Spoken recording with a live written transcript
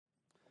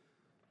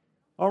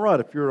All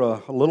right, if you're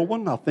a little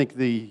one, I think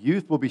the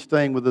youth will be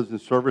staying with us in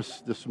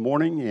service this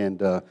morning,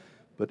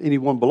 but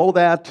anyone below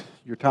that,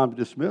 your time to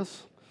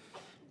dismiss.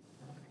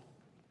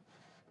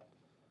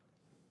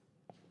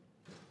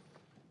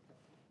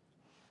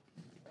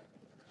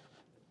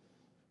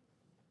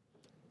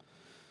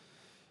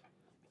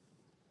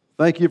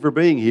 Thank you for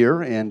being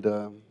here, and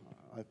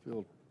I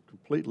feel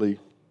completely,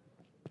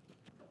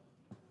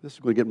 this is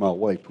going to get in my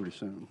way pretty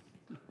soon.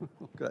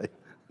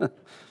 Okay.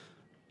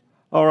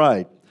 All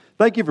right.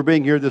 Thank you for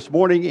being here this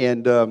morning,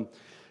 and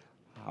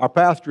our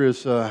pastor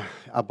is, I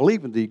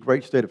believe, in the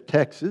great state of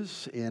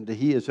Texas, and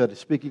he is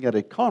speaking at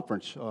a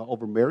conference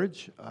over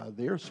marriage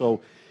there,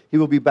 so he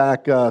will be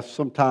back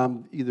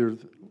sometime either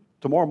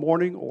tomorrow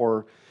morning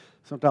or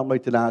sometime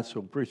late tonight,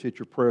 so appreciate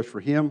your prayers for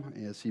him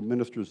as he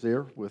ministers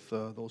there with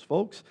those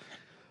folks.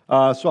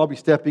 So I'll be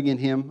stepping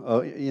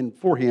in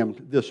for him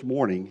this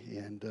morning,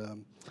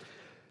 and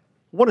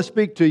I want to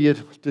speak to you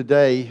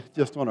today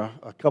just on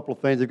a couple of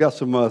things. I've got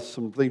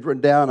some things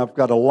written down. I've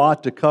got a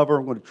lot to cover.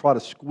 I'm going to try to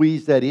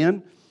squeeze that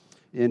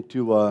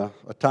into a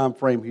time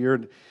frame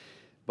here.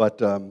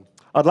 But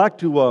I'd like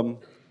to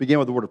begin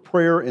with a word of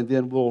prayer, and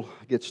then we'll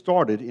get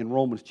started in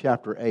Romans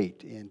chapter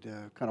 8 and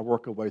kind of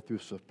work our way through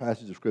some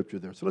passages of Scripture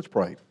there. So let's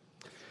pray.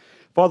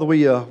 Father,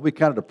 we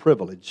count it a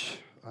privilege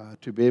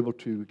to be able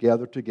to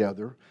gather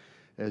together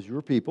as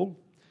your people.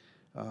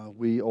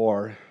 We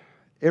are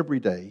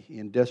every day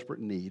in desperate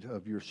need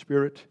of your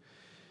Spirit,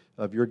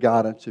 of your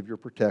guidance, of your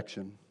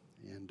protection.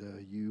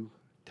 And you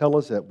tell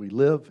us that we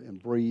live and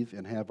breathe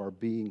and have our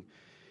being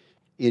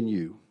in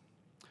you.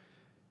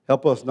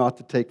 Help us not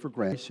to take for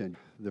granted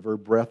the very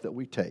breath that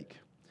we take,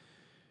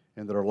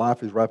 and that our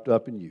life is wrapped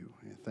up in you.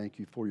 And thank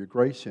you for your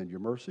grace and your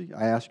mercy.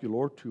 I ask you,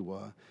 Lord,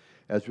 to,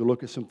 as we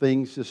look at some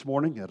things this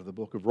morning out of the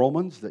book of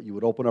Romans, that you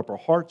would open up our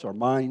hearts, our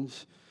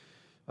minds.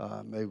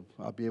 May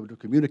I be able to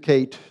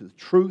communicate the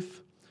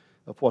truth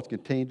of what's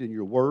contained in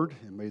your word,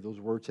 and may those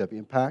words have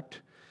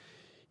impact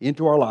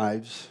into our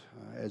lives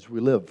as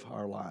we live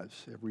our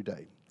lives every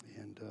day.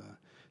 And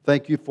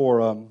thank you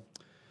for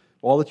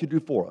all that you do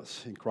for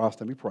us. In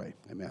Christ's name we pray.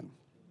 Amen.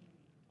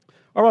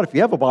 All right, if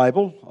you have a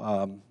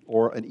Bible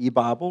or an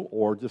e-Bible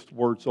or just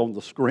words on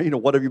the screen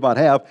or whatever you might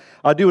have,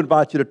 I do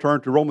invite you to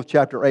turn to Romans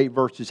chapter 8,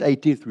 verses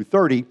 18 through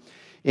 30,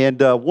 and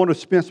want to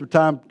spend some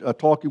time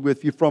talking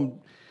with you from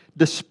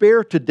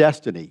despair to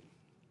destiny.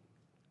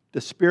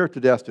 Despair to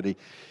destiny.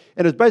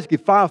 And it's basically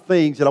 5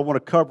 things that I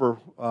want to cover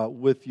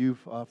with you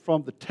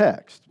from the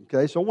text.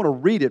 Okay, so I want to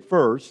read it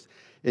first,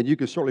 and you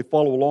can certainly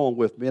follow along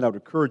with me, and I would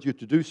encourage you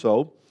to do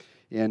so,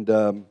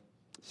 and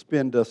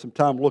spend some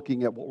time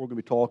looking at what we're going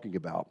to be talking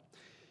about.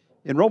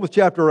 In Romans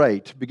chapter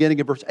 8, beginning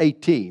in verse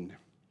 18,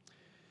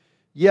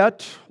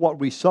 "Yet what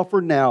we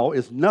suffer now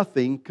is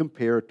nothing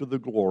compared to the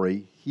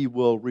glory He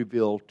will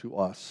reveal to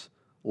us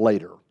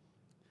later."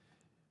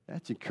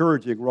 That's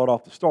encouraging right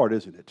off the start,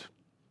 isn't it?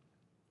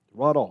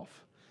 Right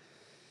off.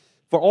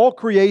 "For all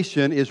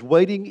creation is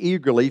waiting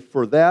eagerly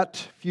for that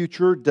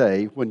future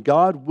day when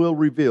God will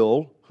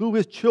reveal who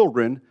His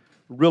children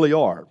really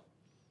are.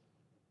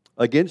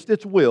 Against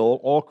its will,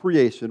 all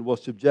creation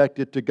was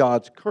subjected to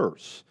God's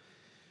curse.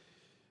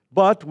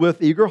 But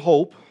with eager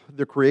hope,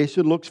 the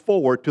creation looks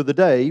forward to the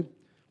day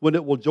when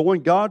it will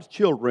join God's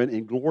children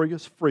in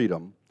glorious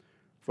freedom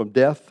from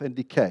death and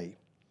decay.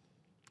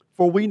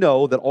 For we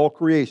know that all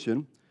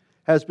creation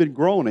has been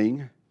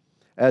groaning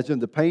as in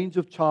the pains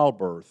of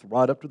childbirth,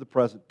 right up to the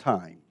present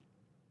time.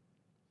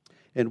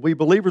 And we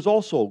believers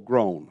also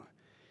groan,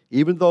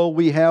 even though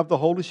we have the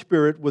Holy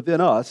Spirit within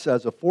us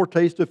as a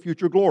foretaste of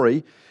future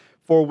glory,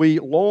 for we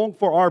long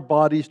for our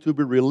bodies to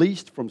be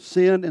released from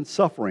sin and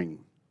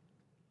suffering.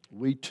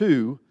 We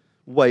too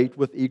wait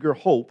with eager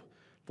hope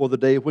for the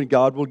day when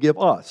God will give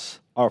us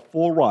our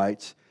full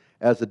rights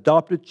as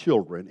adopted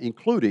children,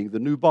 including the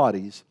new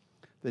bodies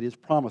that He has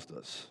promised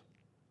us.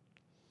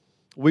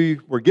 We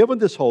were given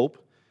this hope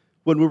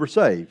when we were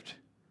saved.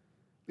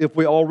 If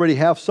we already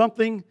have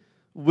something,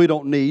 we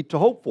don't need to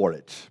hope for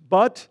it.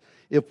 But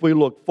if we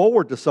look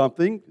forward to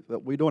something that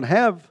we don't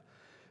have,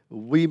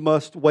 we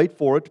must wait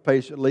for it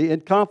patiently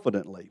and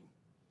confidently."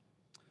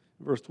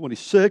 Verse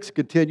 26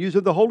 continues,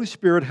 "And the Holy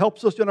Spirit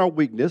helps us in our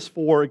weakness.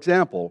 For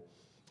example,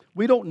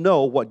 we don't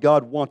know what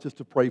God wants us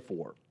to pray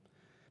for,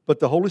 but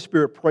the Holy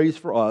Spirit prays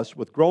for us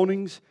with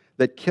groanings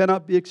that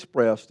cannot be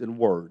expressed in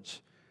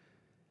words.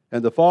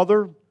 And the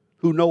Father,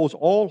 who knows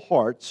all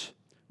hearts,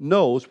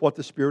 knows what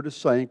the Spirit is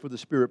saying, for the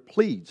Spirit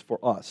pleads for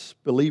us,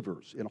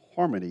 believers, in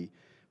harmony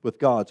with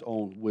God's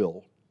own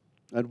will.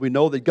 And we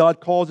know that God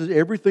causes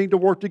everything to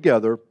work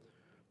together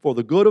for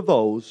the good of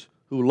those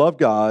who love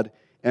God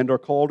and are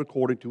called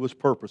according to His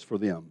purpose for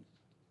them.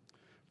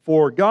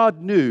 For God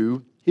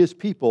knew His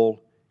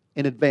people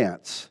in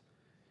advance,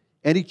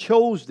 and He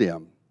chose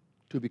them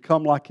to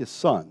become like His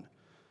Son,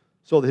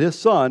 so that His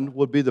Son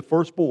would be the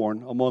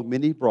firstborn among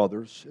many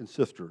brothers and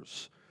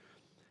sisters.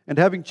 And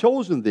having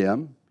chosen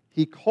them,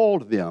 He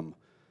called them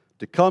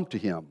to come to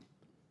Him.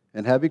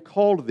 And having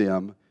called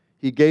them,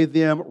 He gave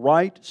them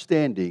right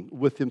standing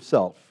with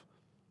Himself.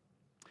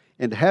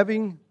 And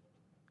having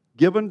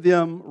given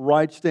them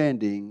right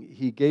standing,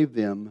 He gave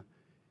them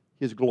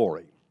His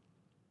glory.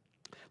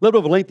 A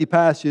little bit of a lengthy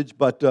passage,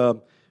 but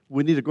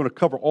we need to going to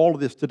cover all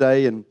of this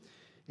today. And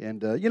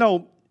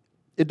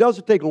it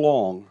doesn't take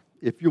long.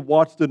 If you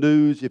watch the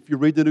news, if you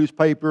read the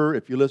newspaper,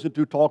 if you listen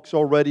to talk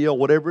show radio,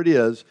 whatever it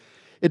is,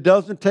 it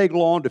doesn't take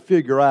long to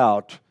figure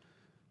out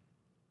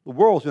the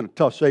world's in a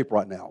tough shape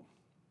right now.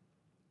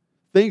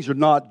 Things are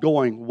not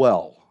going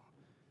well.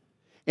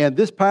 And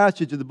this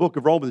passage in the book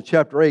of Romans,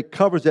 chapter 8,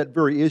 covers that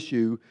very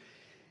issue.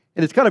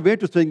 And it's kind of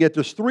interesting that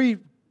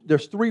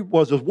there's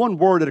one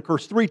word that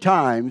occurs 3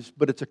 times,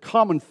 but it's a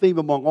common theme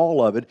among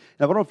all of it. And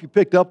I don't know if you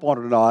picked up on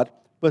it or not,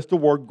 but it's the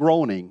word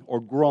groaning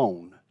or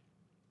groan.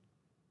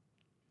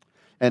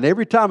 And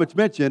every time it's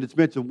mentioned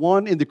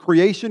one, in the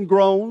creation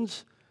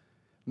groans,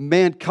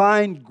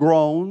 mankind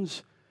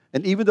groans,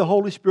 and even the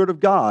Holy Spirit of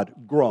God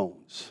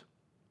groans.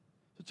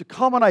 It's a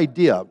common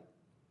idea.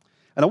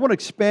 And I want to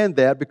expand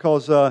that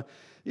because,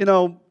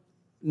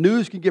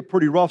 news can get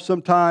pretty rough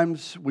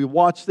sometimes. We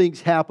watch things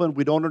happen.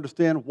 We don't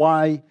understand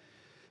why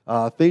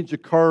things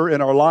occur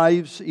in our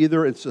lives,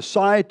 either in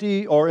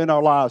society or in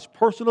our lives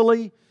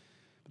personally.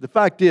 The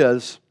fact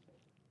is,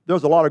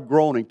 there's a lot of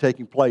groaning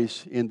taking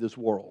place in this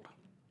world.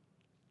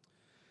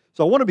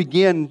 So I want to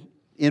begin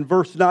in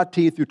verse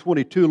 19 through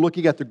 22,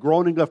 looking at the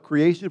groaning of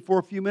creation for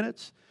a few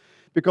minutes,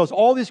 because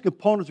all these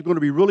components are going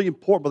to be really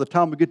important by the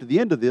time we get to the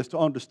end of this to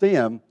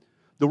understand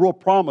the real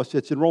promise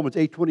that's in Romans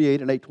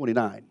 8:28 and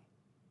 8:29.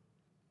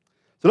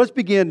 So let's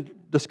begin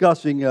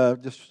discussing,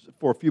 just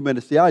for a few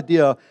minutes, the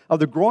idea of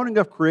the groaning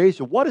of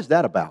creation. What is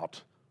that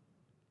about?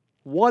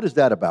 What is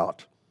that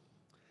about?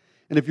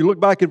 And if you look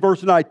back in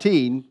verse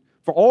 19,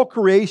 for all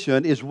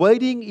creation is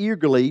waiting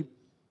eagerly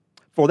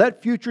for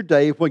that future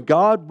day when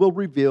God will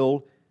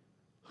reveal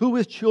who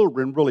His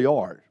children really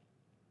are.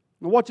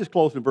 Now watch this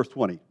close in verse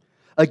 20.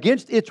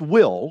 Against its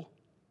will,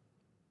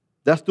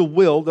 that's the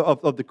will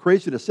of the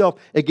creation itself,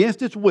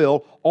 against its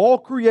will, all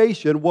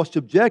creation was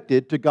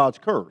subjected to God's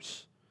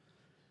curse.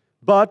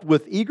 But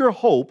with eager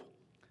hope,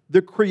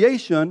 the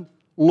creation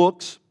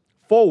looks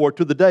forward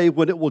to the day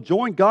when it will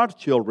join God's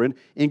children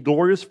in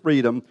glorious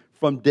freedom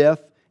from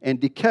death and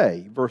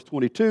decay. Verse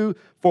 22,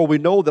 for we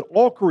know that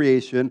all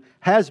creation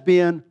has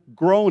been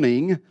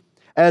groaning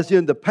as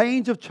in the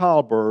pains of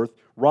childbirth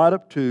right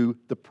up to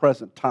the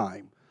present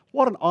time.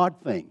 What an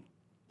odd thing.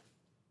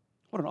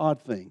 What an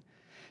odd thing.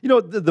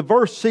 The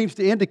verse seems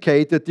to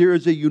indicate that there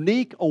is a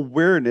unique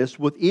awareness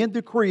within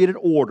the created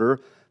order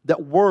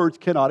that words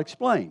cannot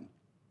explain.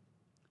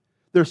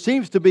 There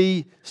seems to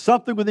be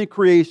something within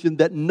creation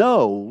that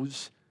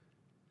knows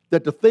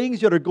that the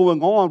things that are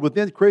going on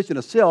within creation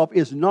itself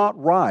is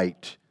not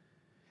right,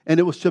 and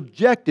it was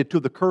subjected to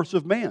the curse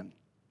of man.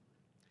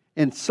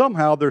 And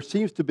somehow there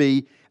seems to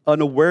be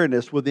an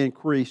awareness within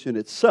creation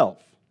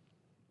itself.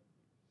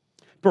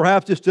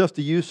 Perhaps it's just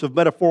the use of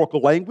metaphorical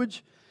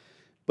language,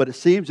 but it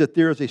seems that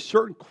there is a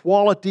certain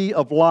quality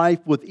of life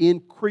within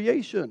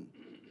creation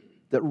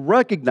that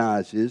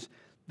recognizes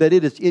that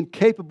it is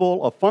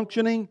incapable of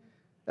functioning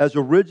as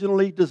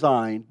originally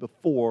designed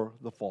before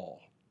the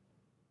fall.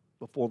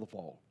 Before the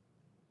fall.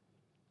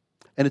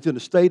 And it's in a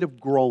state of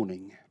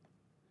groaning,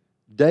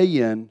 day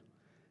in,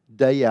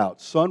 day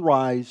out.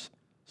 Sunrise,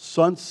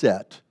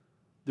 sunset,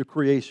 the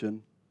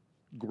creation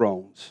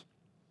groans.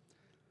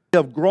 We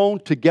have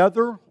groaned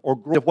together, or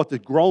what the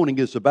groaning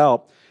is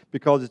about,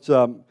 because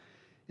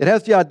it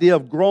has the idea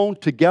of groan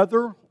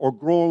together or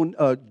groan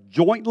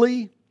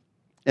jointly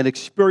and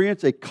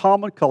experience a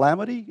common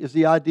calamity is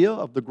the idea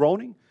of the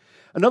groaning.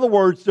 In other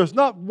words, there's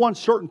not one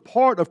certain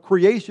part of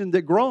creation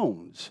that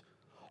groans.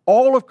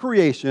 All of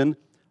creation,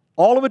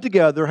 all of it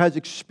together, has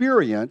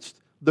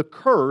experienced the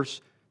curse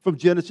from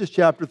Genesis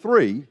chapter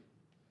 3,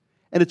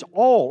 and it's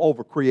all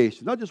over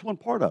creation, not just one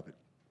part of it.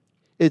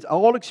 It's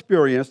all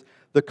experienced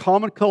the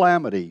common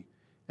calamity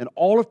in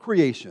all of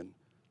creation,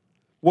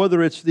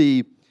 whether it's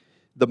the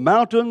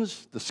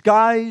mountains, the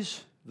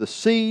skies, the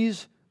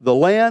seas, the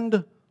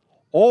land,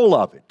 all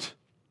of it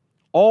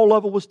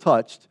was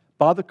touched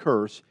by the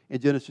curse in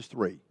Genesis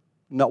 3.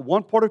 Not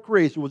one part of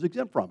creation was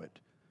exempt from it.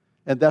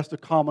 And that's the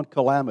common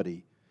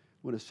calamity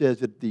when it says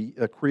that the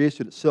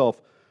creation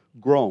itself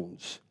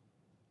groans.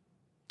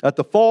 At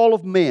the fall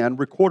of man,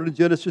 recorded in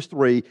Genesis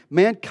 3,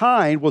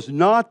 mankind was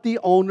not the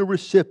only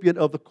recipient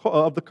of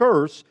the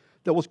curse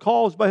that was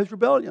caused by his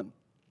rebellion.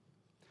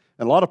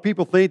 And a lot of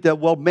people think that,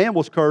 man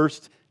was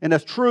cursed, and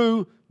that's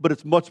true, but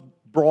it's much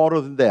broader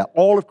than that.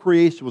 All of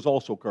creation was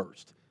also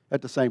cursed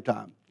at the same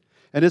time.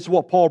 And this is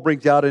what Paul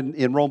brings out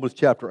in Romans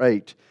chapter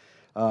 8,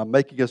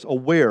 making us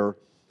aware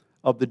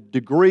of the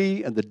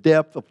degree and the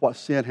depth of what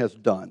sin has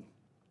done.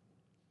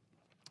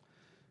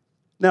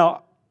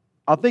 Now,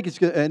 I think it's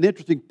an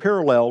interesting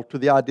parallel to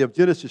the idea of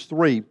Genesis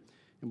 3,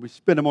 and we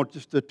spend a moment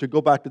just to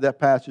go back to that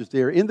passage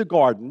there. In the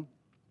garden,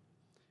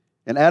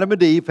 and Adam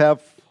and Eve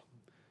have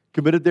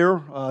committed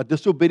their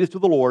disobedience to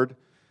the Lord,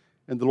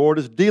 and the Lord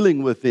is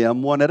dealing with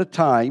them one at a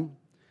time.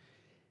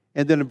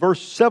 And then in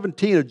verse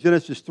 17 of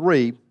Genesis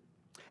 3,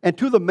 and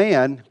to the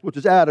man, which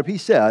is Adam, he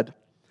said,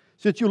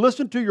 since you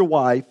listened to your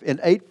wife and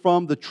ate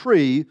from the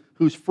tree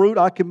whose fruit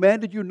I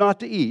commanded you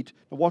not to eat.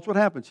 Now watch what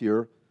happens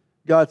here.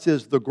 God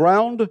says, the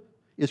ground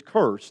is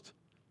cursed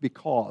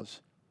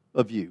because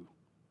of you.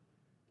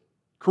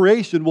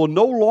 Creation will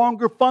no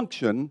longer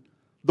function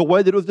the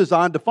way that it was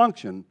designed to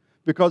function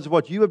because of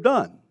what you have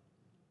done.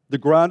 The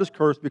ground is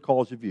cursed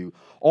because of you.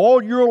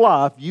 All your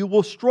life, you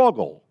will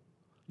struggle.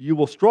 You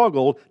will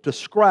struggle to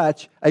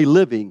scratch a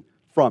living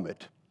from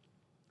it.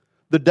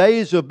 The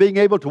days of being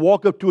able to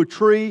walk up to a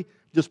tree,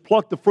 just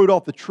pluck the fruit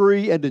off the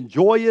tree and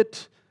enjoy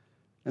it,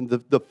 and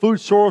the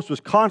food source was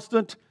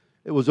constant,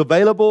 it was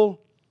available.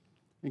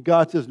 And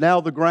God says,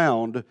 now the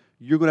ground,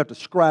 you're going to have to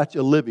scratch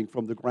a living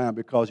from the ground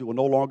because it will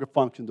no longer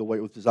function the way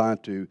it was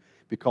designed to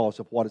because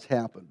of what has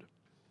happened.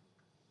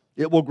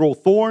 It will grow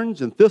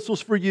thorns and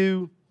thistles for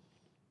you,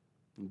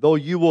 though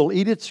you will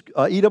eat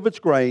of its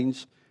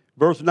grains.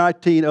 Verse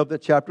 19 of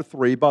that chapter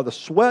 3, by the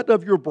sweat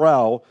of your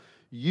brow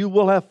you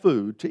will have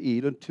food to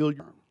eat until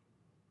you're.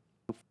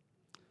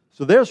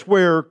 So there's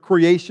where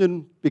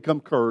creation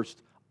become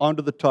cursed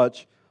under the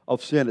touch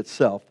of sin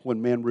itself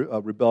when man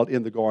rebelled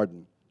in the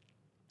garden.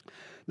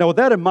 Now with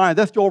that in mind,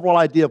 that's the overall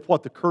idea of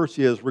what the curse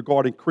is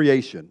regarding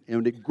creation.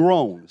 And it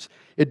groans.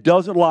 It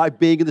doesn't like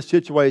being in the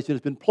situation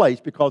it's been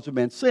placed because of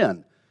man's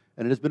sin.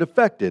 And it has been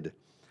affected.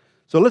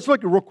 So let's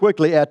look real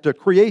quickly at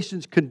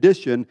creation's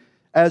condition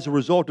as a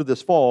result of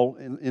this fall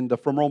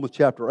from Romans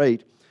chapter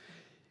 8.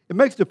 It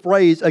makes the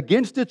phrase,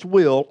 against its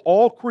will,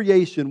 all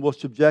creation was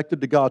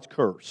subjected to God's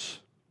curse.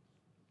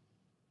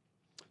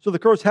 So the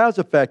curse has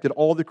affected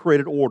all the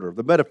created order.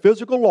 The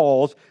metaphysical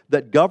laws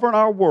that govern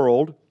our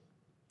world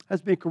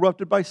has been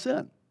corrupted by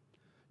sin.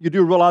 You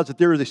do realize that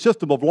there is a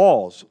system of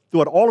laws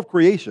throughout all of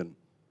creation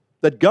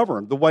that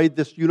govern the way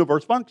this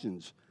universe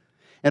functions.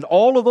 And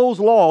all of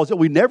those laws that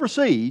we never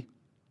see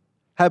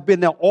have been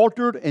now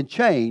altered and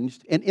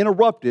changed and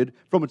interrupted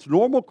from its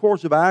normal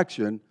course of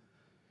action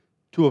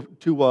to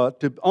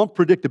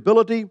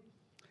unpredictability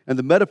and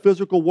the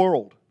metaphysical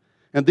world.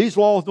 And these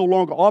laws no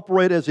longer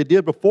operate as they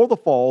did before the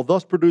fall,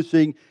 thus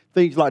producing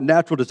things like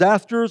natural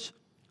disasters,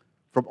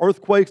 from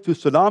earthquakes to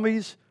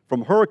tsunamis,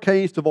 from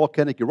hurricanes to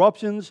volcanic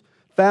eruptions,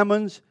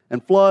 famines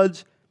and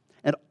floods,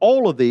 and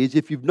all of these,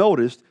 if you've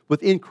noticed,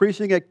 with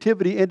increasing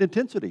activity and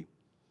intensity.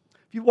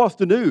 If you watch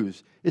the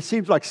news, it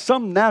seems like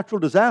some natural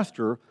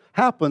disaster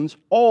happens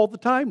all the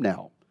time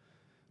now.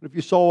 If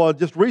you saw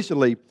just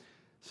recently,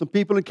 some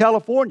people in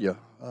California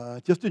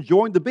just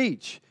enjoying the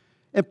beach,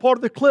 and part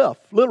of the cliff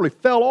literally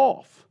fell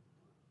off,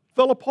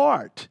 fell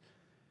apart.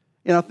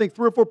 And I think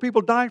 3 or 4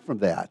 people died from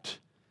that.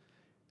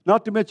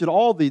 Not to mention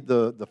all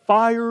the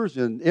fires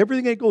and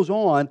everything that goes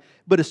on,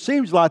 but it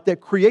seems like that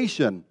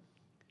creation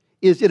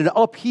is in an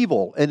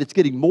upheaval, and it's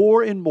getting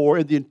more and more,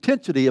 and the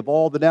intensity of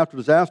all the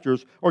natural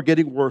disasters are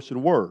getting worse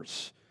and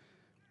worse.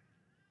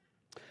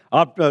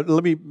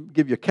 Let me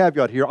give you a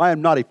caveat here. I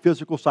am not a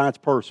physical science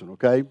person,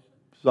 okay?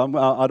 So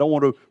I don't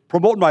want to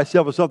promote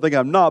myself as something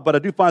I'm not, but I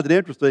do find it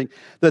interesting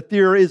that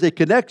there is a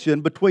connection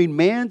between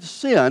man's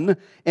sin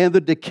and the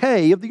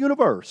decay of the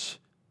universe.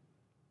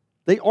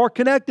 They are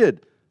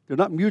connected. They're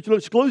not mutually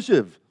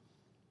exclusive.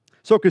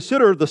 So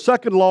consider the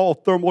second law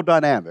of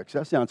thermodynamics.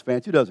 That sounds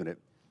fancy, doesn't it?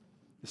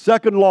 The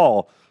second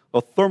law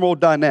of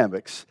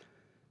thermodynamics,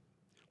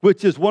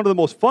 which is one of the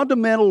most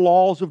fundamental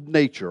laws of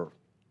nature,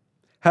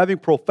 having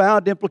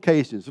profound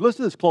implications. Listen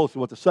to this closely,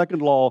 what the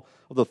second law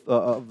of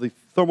the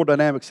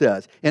thermodynamics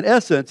says. In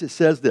essence, it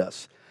says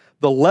this: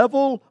 the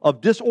level of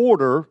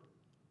disorder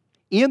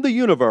in the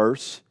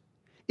universe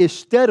is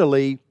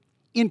steadily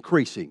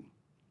increasing.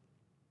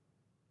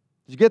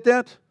 Did you get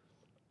that?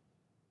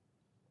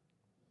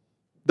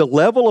 The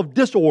level of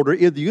disorder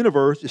in the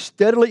universe is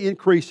steadily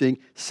increasing.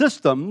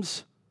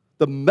 Systems,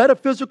 the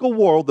metaphysical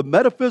world, the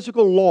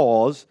metaphysical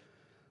laws,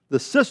 the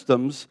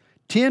systems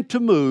tend to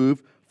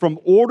move from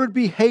ordered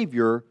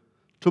behavior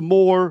to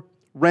more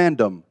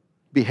random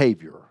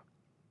behavior.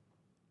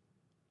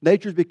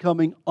 Nature is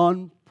becoming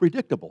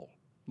unpredictable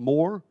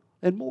more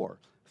and more.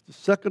 It's the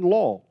second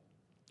law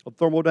of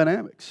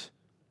thermodynamics.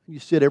 You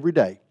see it every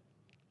day.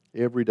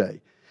 Every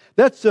day.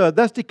 That's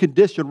the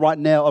condition right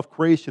now of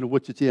creation in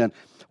which it's in.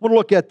 I want to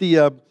look at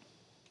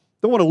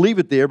don't want to leave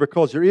it there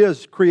because there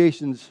is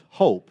creation's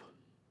hope.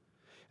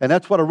 And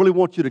that's what I really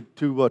want you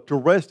to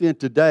rest in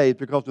today,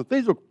 because when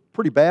things are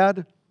pretty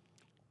bad,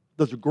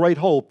 there's a great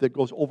hope that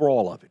goes over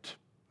all of it.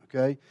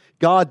 Okay?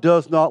 God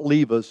does not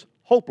leave us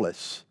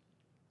hopeless.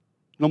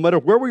 No matter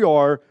where we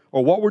are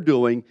or what we're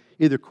doing,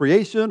 either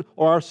creation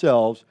or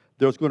ourselves,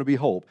 there's going to be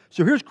hope.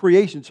 So here's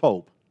creation's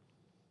hope.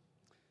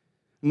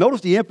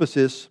 Notice the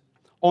emphasis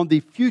on the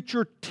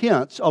future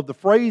tense of the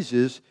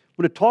phrases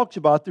when it talks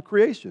about the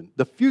creation,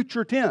 the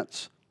future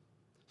tense.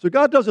 So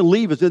God doesn't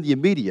leave us in the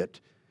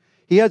immediate.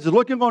 He has us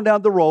looking on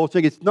down the road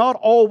saying it's not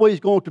always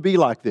going to be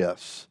like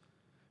this.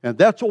 And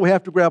that's what we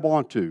have to grab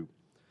onto.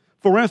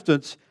 For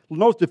instance,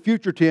 notice the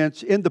future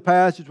tense in the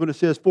passage when it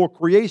says, for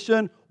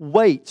creation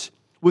waits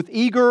with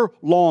eager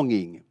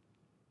longing.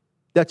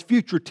 That's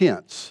future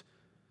tense.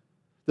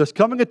 There's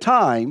coming a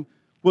time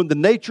when the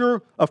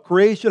nature of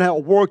creation, how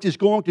it works, is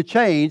going to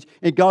change,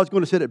 and God's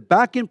going to set it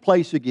back in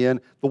place again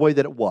the way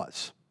that it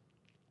was.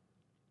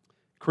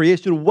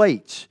 Creation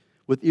waits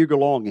with eager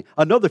longing.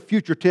 Another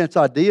future tense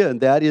idea in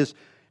that is,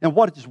 and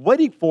what it's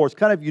waiting for is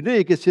kind of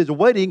unique. It says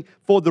waiting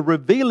for the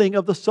revealing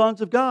of the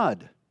sons of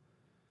God.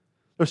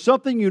 There's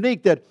something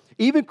unique that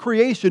even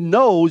creation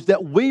knows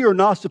that we are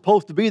not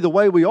supposed to be the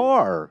way we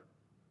are.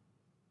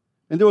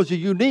 And there was a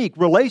unique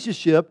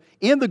relationship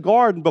in the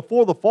garden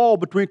before the fall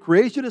between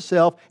creation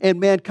itself and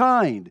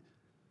mankind.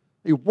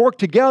 They worked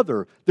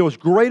together. There was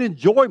great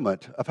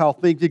enjoyment of how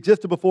things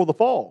existed before the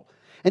fall.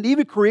 And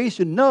even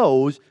creation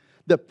knows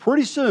that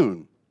pretty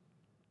soon,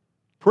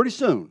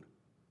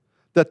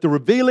 that the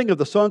revealing of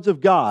the sons of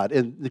God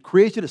and the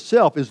creation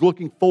itself is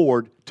looking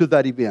forward to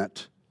that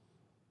event.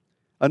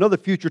 Another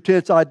future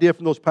tense idea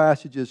from those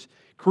passages,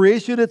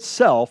 creation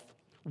itself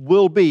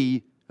will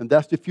be, and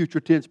that's the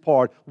future tense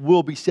part,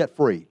 will be set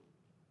free.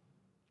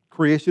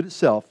 Creation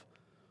itself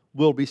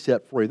will be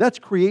set free. That's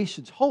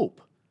creation's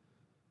hope.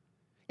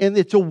 And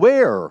it's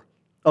aware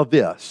of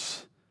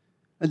this.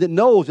 And it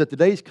knows that the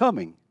day is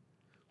coming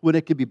when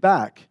it can be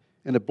back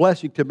and a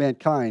blessing to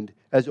mankind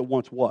as it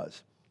once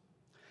was.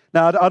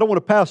 Now, I don't want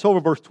to pass over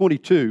verse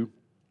 22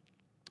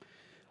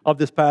 of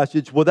this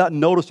passage without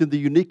noticing the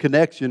unique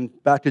connection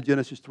back to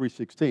Genesis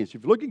 3:16. So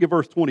if you're looking at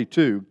verse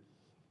 22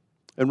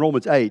 in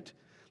Romans 8,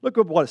 look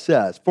at what it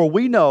says. For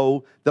we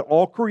know that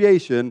all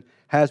creation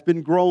has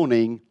been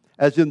groaning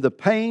as in the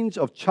pains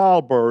of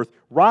childbirth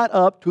right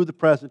up to the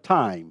present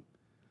time.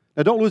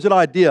 Now don't lose that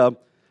idea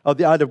of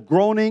the idea of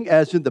groaning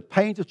as in the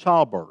pains of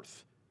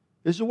childbirth.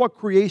 This is what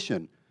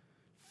creation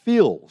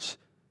feels.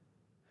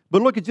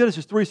 But look at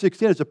Genesis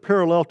 3:16 as a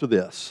parallel to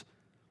this.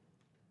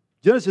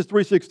 Genesis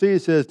 3:16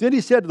 says, Then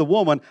he said to the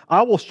woman,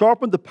 I will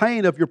sharpen the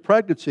pain of your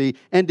pregnancy,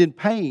 and in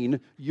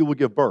pain you will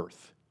give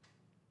birth.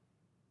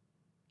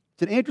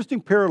 It's an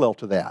interesting parallel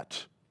to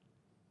that.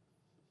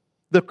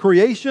 The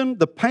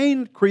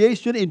pain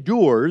creation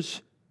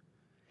endures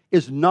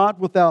is not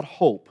without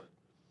hope.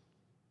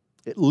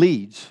 It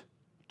leads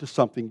to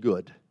something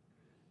good.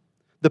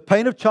 The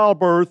pain of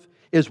childbirth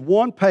is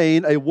one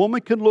pain a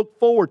woman can look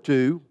forward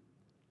to,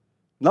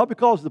 not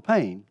because of the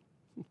pain,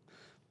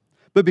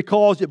 but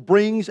because it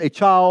brings a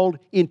child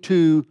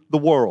into the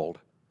world.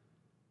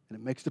 And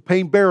it makes the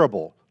pain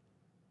bearable.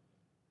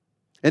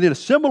 And in a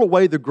similar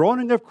way, the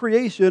groaning of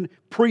creation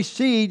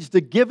precedes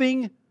the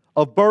giving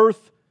of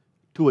birth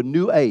to a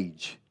new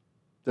age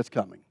that's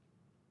coming.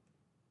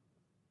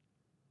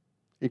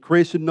 And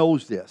creation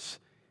knows this.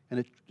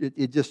 And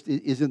it just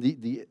is in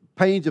the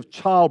pains of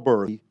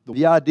childbirth,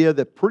 the idea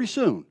that pretty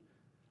soon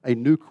a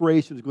new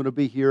creation is going to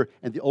be here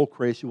and the old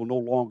creation will no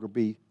longer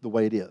be the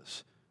way it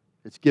is.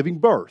 It's giving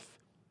birth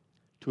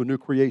to a new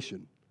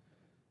creation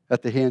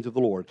at the hands of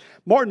the Lord.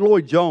 Martin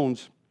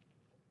Lloyd-Jones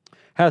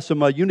has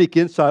some unique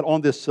insight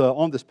on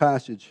this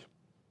passage.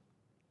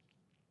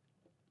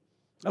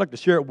 I'd like to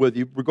share it with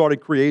you regarding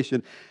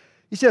creation.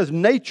 He says,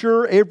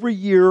 nature every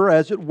year,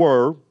 as it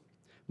were,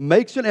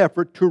 makes an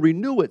effort to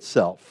renew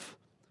itself,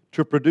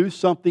 to produce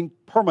something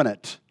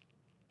permanent.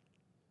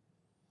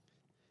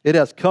 It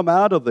has come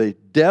out of the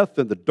death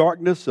and the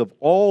darkness of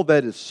all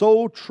that is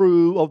so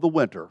true of the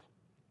winter.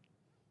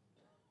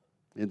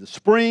 In the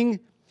spring,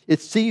 it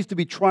seems to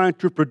be trying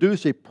to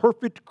produce a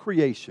perfect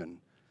creation.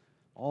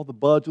 All the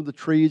buds on the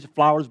trees,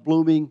 flowers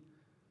blooming,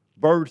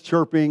 birds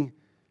chirping,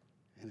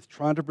 and it's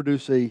trying to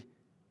produce a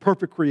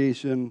perfect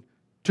creation,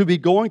 to be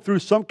going through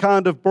some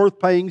kind of birth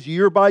pains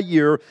year by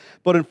year,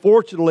 but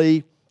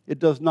unfortunately, it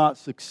does not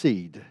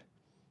succeed.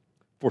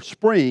 For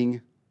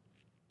spring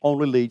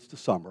only leads to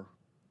summer,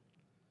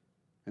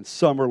 and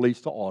summer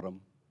leads to autumn,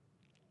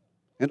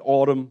 and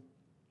autumn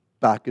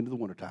back into the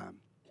wintertime.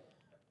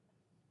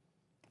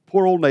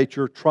 Poor old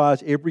nature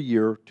tries every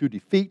year to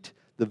defeat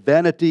the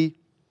vanity,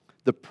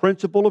 the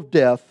principle of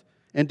death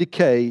and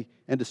decay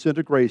and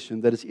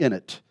disintegration that is in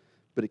it,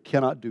 but it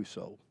cannot do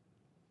so.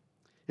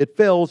 It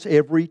fails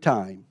every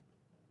time.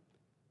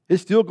 It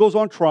still goes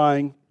on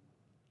trying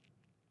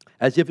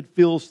as if it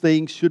feels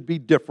things should be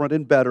different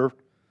and better,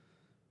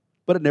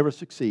 but it never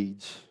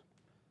succeeds.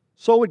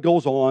 So it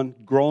goes on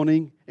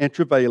groaning and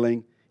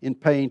travailing in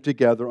pain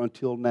together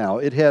until now.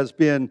 It has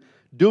been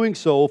doing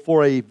so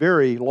for a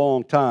very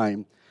long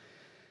time,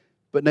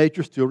 but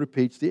nature still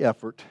repeats the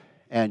effort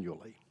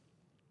annually.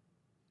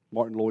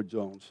 Martin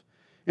Lloyd-Jones.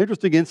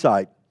 Interesting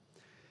insight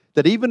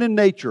that even in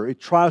nature, it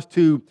tries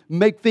to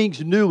make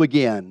things new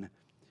again,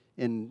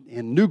 and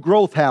new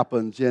growth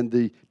happens, and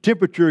the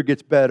temperature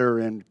gets better,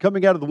 and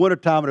coming out of the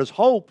wintertime, there's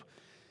hope,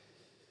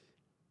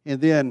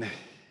 and then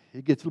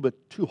it gets a little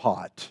bit too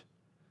hot.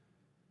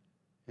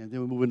 And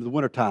then we move into the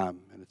wintertime,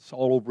 and it's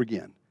all over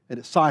again. And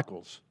it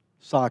cycles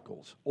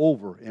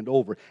over and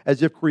over,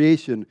 as if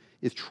creation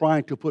is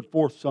trying to put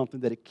forth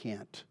something that it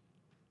can't.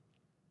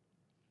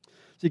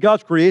 See,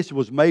 God's creation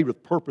was made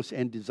with purpose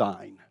and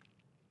design.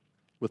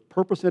 With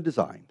purpose and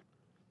design.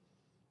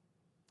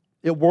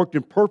 It worked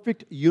in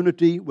perfect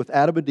unity with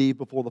Adam and Eve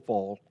before the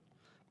fall.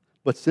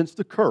 But since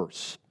the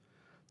curse,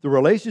 the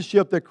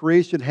relationship that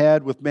creation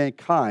had with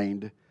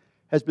mankind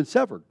has been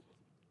severed.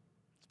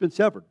 It's been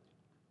severed.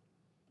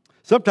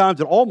 Sometimes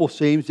it almost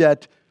seems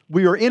that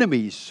we are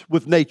enemies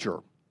with nature.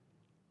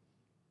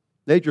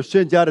 Nature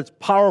sends out its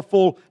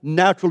powerful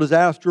natural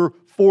disaster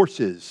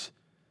forces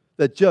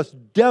that just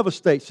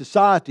devastate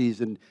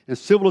societies and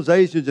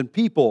civilizations and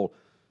people.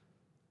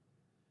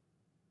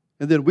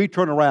 And then we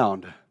turn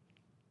around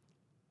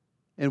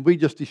and we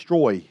just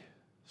destroy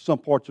some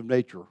parts of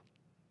nature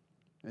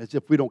as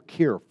if we don't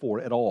care for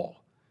it at all.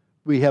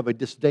 We have a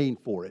disdain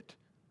for it.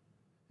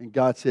 And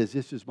God says,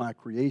 this is my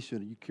creation,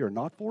 and you care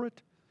not for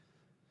it?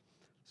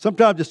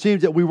 Sometimes it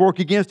seems that we work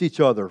against each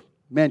other,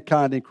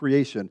 mankind and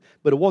creation,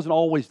 but it wasn't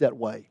always that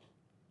way.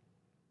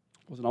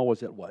 It wasn't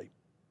always that way.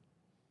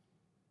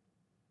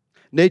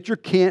 Nature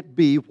can't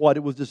be what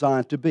it was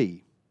designed to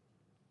be.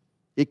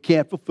 It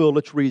can't fulfill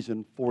its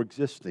reason for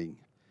existing.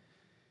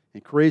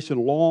 And creation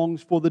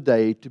longs for the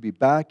day to be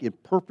back in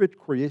perfect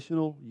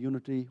creational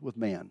unity with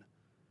man.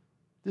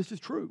 This is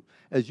true.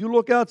 As you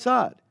look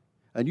outside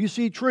and you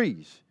see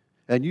trees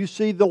and you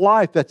see the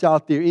life that's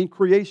out there in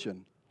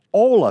creation,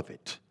 all of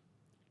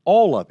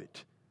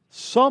it,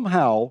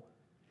 somehow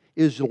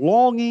is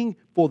longing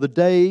for the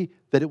day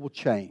that it will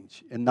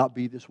change and not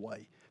be this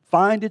way.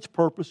 Find its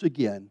purpose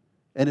again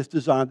and its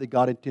design that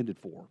God intended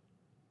for.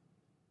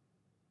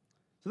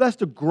 So that's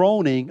the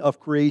groaning of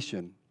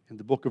creation in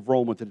the book of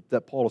Romans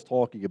that Paul is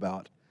talking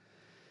about.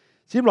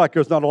 It seems like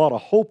there's not a lot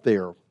of hope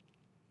there,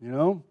 you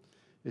know.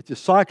 It's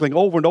just cycling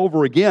over and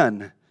over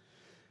again.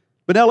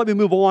 But now let me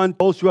move on to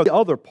those who have the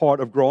other part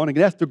of groaning,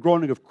 and that's the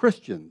groaning of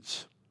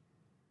Christians.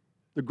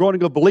 The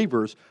groaning of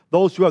believers,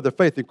 those who have their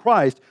faith in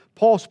Christ.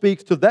 Paul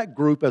speaks to that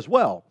group as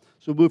well.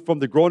 So we move from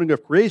the groaning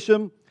of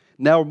creation,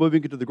 now we're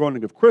moving into the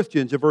groaning of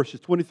Christians in verses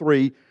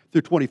 23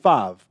 through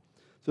 25.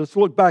 So let's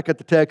look back at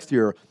the text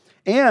here.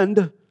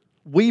 And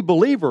we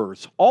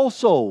believers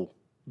also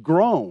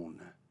groan,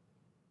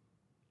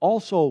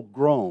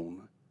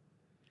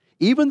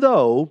 even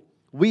though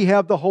we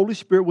have the Holy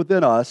Spirit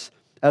within us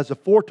as a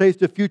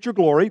foretaste of future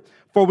glory,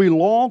 for we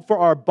long for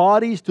our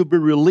bodies to be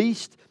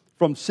released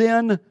from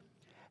sin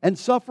and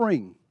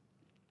suffering.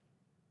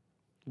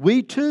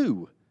 We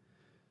too,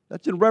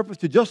 that's in reference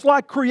to just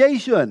like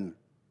creation,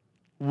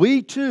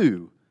 we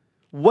too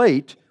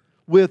wait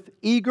with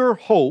eager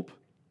hope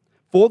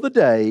for the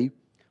day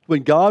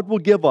when God will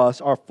give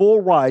us our full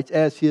rights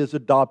as His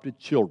adopted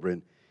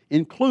children,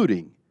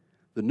 including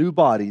the new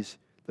bodies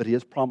that He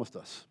has promised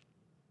us.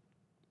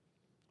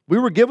 We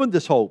were given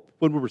this hope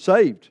when we were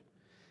saved.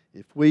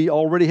 If we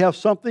already have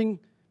something,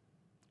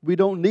 we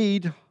don't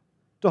need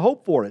to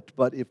hope for it.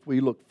 But if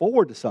we look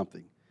forward to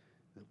something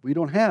that we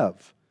don't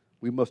have,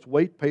 we must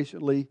wait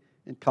patiently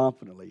and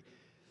confidently.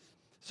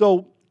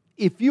 So,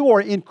 if you are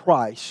in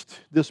Christ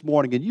this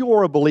morning and you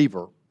are a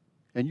believer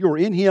and you are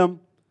in Him,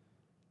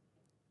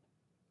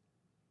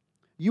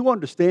 you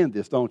understand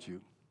this, don't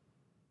you?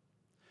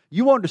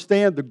 You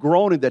understand the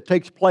groaning that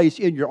takes place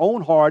in your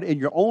own heart, in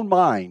your own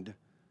mind,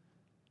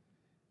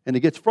 and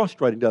it gets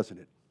frustrating, doesn't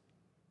it?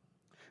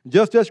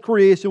 Just as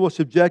creation was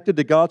subjected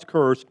to God's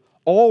curse,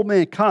 all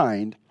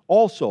mankind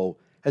also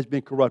has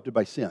been corrupted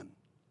by sin.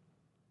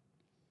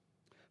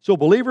 So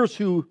believers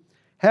who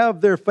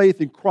have their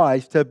faith in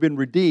Christ have been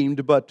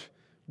redeemed, but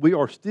we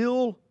are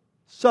still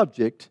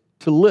subject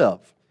to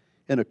live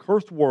in a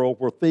cursed world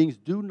where things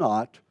do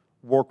not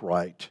work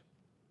right,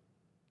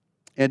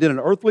 and in an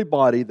earthly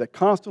body that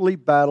constantly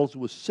battles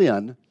with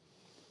sin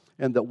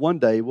and that one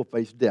day will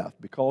face death.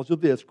 Because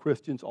of this,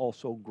 Christians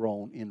also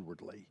groan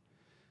inwardly.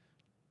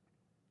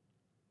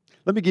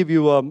 Let me give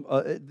you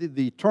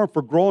the term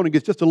for groaning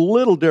is just a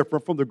little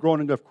different from the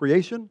groaning of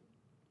creation.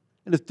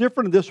 And it's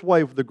different in this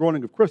way for the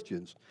groaning of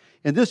Christians.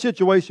 In this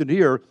situation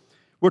here,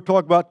 we're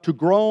talking about to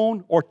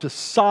groan or to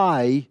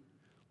sigh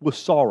with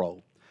sorrow.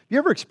 Have you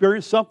ever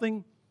experienced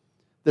something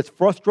that's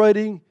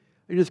frustrating?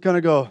 You just kind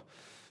of go,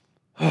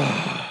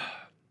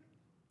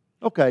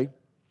 okay,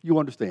 you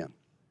understand.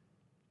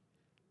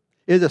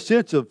 It's a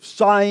sense of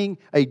sighing,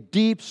 a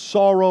deep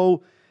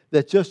sorrow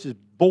that just is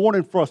born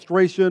in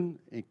frustration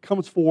and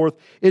comes forth.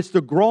 It's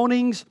the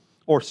groanings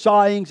or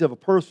sighings of a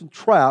person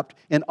trapped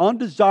in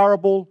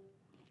undesirable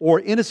or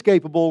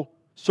inescapable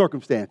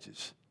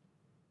circumstances.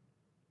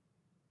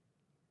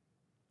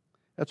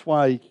 That's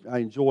why I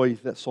enjoy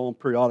that song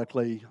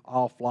periodically,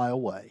 I'll Fly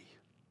Away.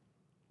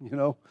 You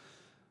know,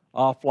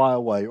 I'll fly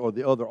away. Or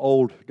the other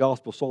old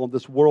gospel song,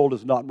 this world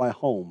is not my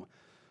home.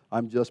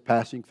 I'm just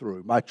passing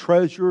through. My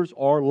treasures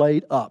are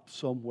laid up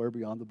somewhere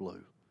beyond the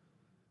blue.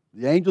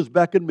 The angels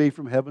beckon me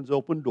from heaven's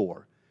open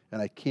door,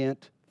 and I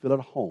can't feel at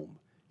home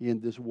in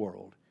this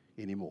world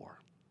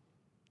anymore.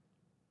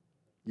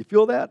 You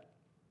feel that?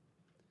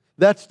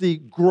 That's the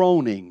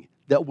groaning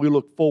that we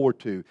look forward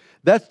to.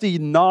 That's the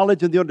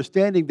knowledge and the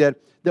understanding that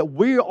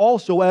we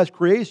also, as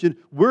creation,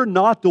 we're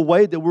not the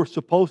way that we're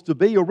supposed to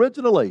be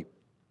originally.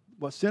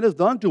 What sin has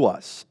done to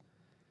us.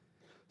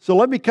 So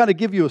let me kind of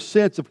give you a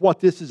sense of what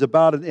this is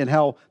about and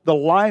how the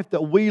life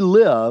that we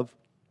live.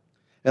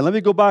 And let me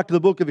go back to the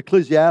book of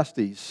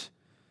Ecclesiastes.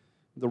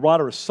 The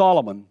writer is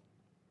Solomon,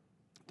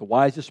 the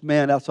wisest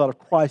man outside of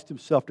Christ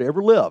himself to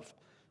ever live.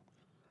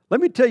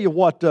 Let me tell you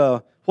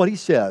what he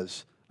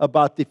says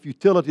about the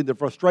futility and the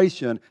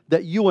frustration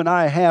that you and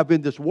I have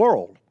in this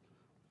world.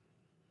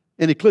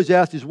 In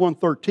Ecclesiastes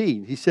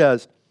 1:13, he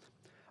says,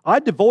 I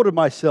devoted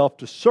myself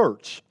to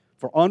search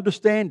for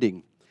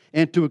understanding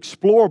and to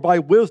explore by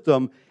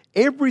wisdom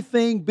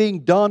everything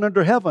being done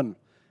under heaven.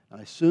 And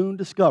I soon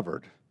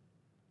discovered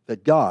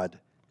that God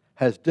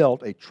has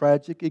dealt a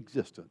tragic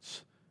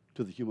existence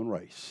to the human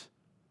race.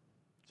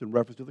 It's in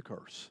reference to the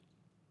curse.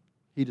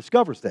 He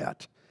discovers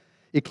that.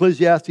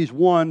 Ecclesiastes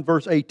 1,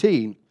 verse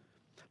 18,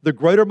 the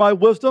greater my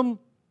wisdom,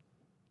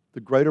 the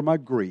greater my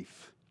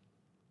grief.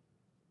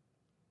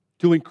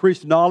 To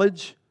increase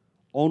knowledge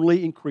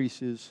only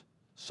increases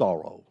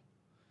sorrow.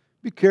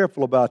 Be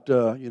careful about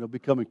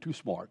becoming too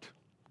smart,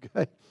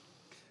 okay?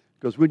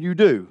 Because when you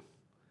do,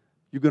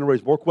 you're going to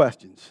raise more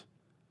questions,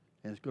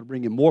 and it's going to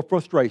bring in more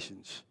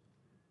frustrations,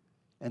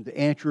 and the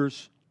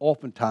answers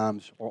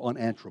oftentimes are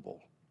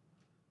unanswerable.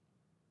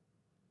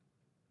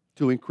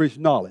 To increase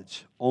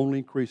knowledge only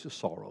increases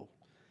sorrow.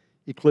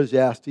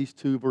 Ecclesiastes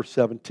 2, verse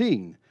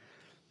 17.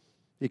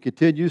 It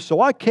continues,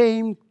 so I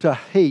came to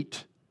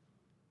hate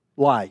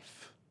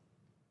life.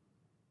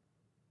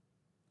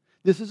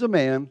 This is a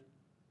man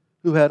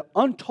who had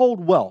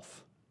untold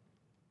wealth,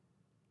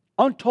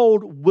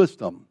 untold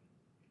wisdom,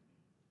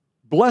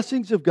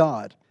 blessings of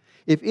God.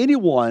 If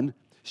anyone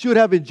should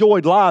have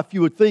enjoyed life,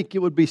 you would think it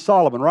would be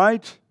Solomon,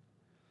 right?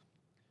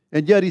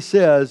 And yet he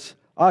says,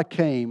 I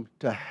came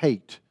to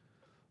hate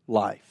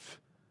life.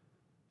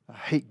 I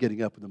hate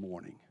getting up in the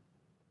morning.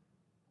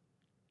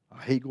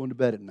 I hate going to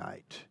bed at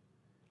night.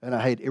 And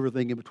I hate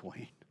everything in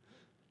between.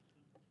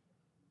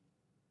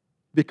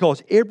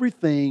 Because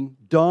everything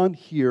done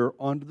here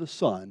under the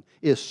sun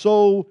is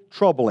so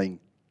troubling.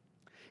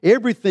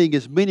 Everything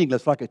is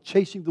meaningless, like a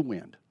chasing the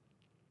wind.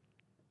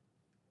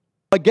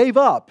 I gave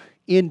up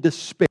in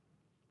despair.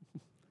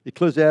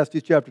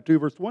 Ecclesiastes chapter 2,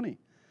 verse 20.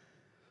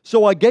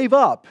 So I gave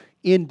up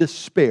in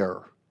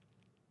despair,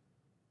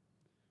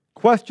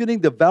 questioning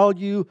the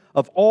value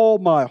of all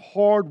my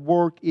hard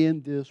work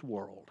in this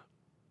world.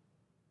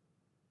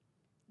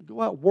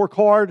 Go out, work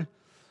hard,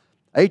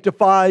 8 to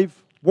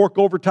 5, work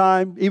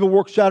overtime, even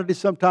work Saturdays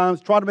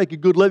sometimes, try to make a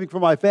good living for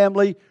my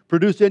family,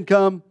 produce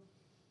income,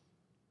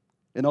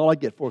 and all I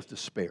get for is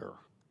despair.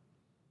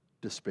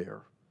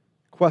 Despair.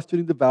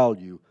 Questioning the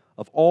value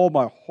of all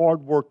my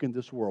hard work in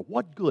this world.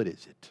 What good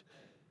is it?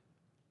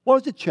 What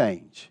does it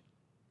change?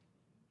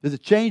 Does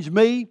it change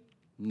me?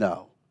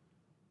 No.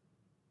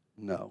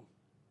 No.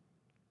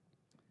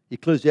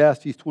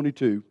 Ecclesiastes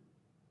 22,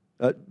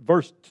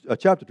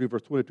 chapter 2,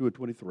 verse 22 and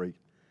 23.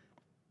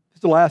 It's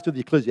the last of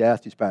the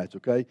Ecclesiastes passage,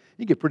 okay? It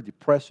can get pretty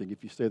depressing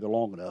if you stay there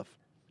long enough.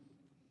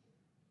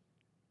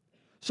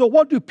 So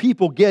what do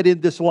people get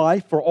in this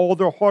life for all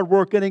their hard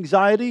work and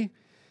anxiety?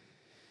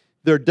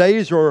 Their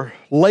days are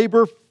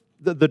labor.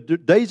 The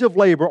days of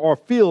labor are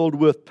filled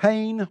with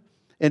pain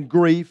and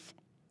grief.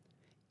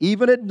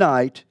 Even at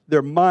night,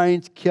 their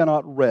minds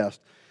cannot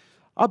rest.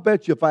 I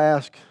bet you if I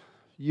ask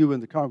you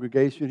in the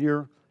congregation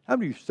here, how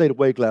many of you stayed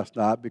awake last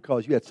night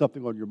because you had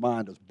something on your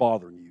mind that's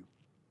bothering you?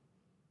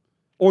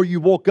 Or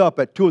you woke up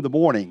at 2 in the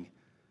morning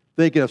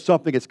thinking of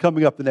something that's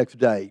coming up the next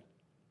day.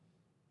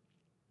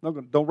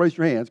 Don't raise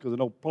your hands because I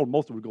know probably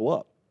most of them would go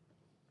up.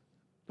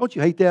 Don't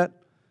you hate that?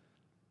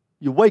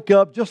 You wake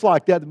up just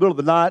like that in the middle of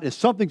the night and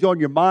something's on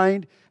your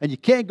mind and you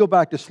can't go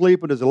back to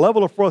sleep and there's a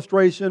level of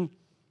frustration.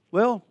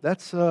 Well,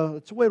 that's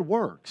the way it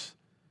works.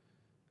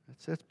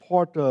 That's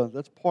part of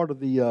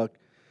the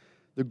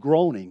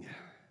groaning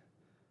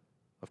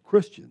of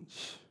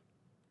Christians.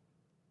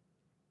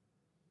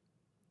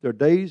 Their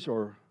days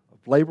of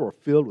labor are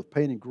filled with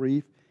pain and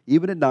grief.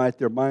 Even at night,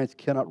 their minds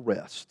cannot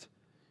rest.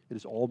 It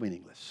is all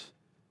meaningless.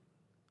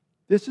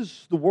 This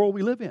is the world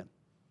we live in.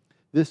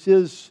 This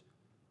is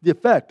the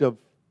effect of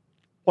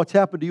what's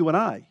happened to you and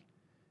I.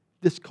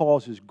 This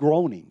causes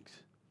groanings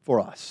for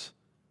us.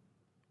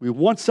 We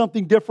want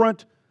something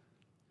different,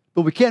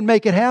 but we can't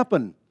make it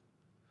happen.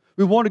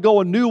 We want to go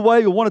a new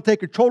way. We want to take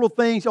control of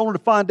things, only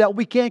to find out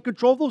we can't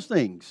control those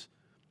things.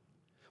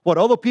 What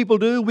other people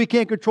do, we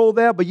can't control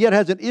that, but yet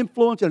has an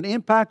influence and an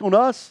impact on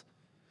us.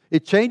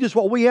 It changes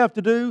what we have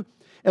to do,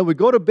 and we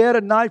go to bed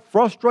at night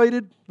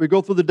frustrated. We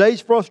go through the days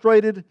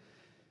frustrated.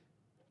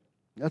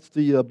 That's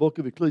the book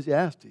of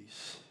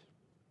Ecclesiastes.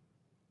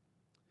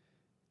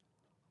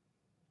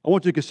 I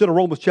want you to consider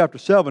Romans chapter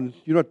 7.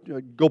 You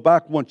don't go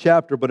back one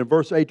chapter, but in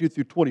verse 18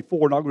 through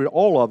 24, not going to read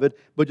all of it,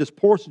 but just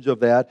portions of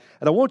that.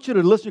 And I want you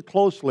to listen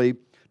closely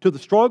to the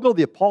struggle of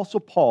the Apostle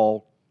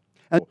Paul.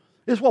 And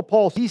this is what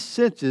Paul, he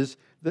senses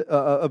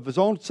of his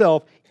own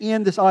self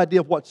in this idea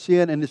of what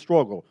sin and this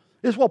struggle.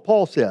 This is what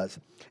Paul says.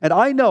 And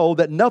I know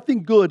that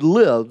nothing good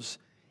lives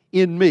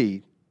in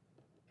me,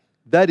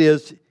 that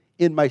is,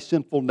 in my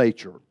sinful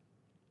nature.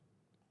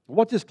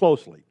 Watch this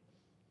closely.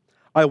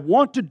 I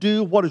want to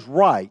do what is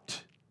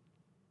right.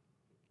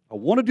 I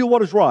want to do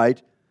what is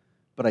right,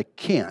 but I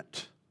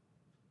can't.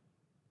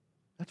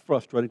 That's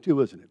frustrating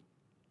too, isn't it?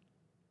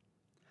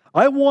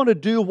 I want to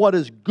do what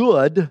is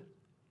good,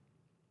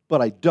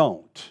 but I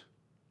don't.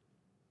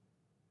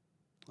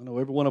 I know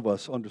every one of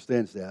us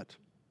understands that.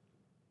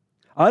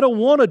 I don't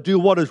want to do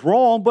what is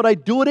wrong, but I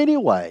do it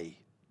anyway.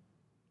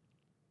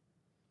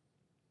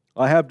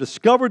 I have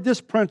discovered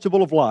this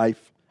principle of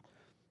life,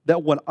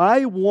 that when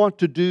I want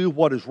to do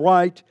what is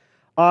right,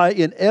 I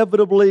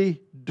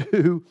inevitably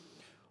do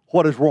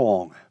what is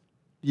wrong.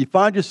 Do you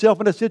find yourself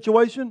in a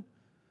situation?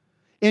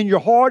 In your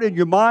heart, in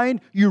your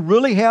mind, you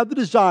really have the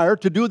desire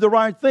to do the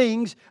right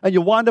things, and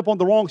you wind up on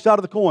the wrong side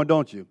of the coin,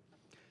 don't you?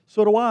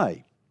 So do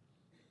I.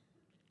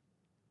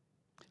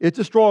 It's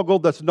a struggle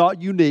that's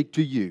not unique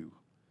to you.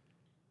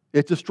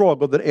 It's a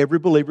struggle that every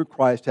believer in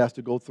Christ has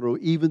to go through,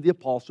 even the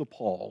Apostle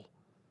Paul.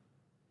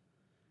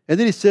 And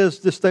then he says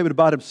this statement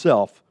about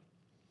himself.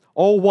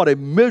 Oh, what a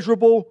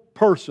miserable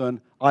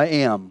person I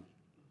am.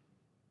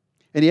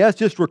 And he asks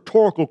this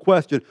rhetorical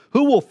question,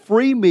 who will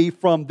free me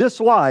from this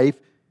life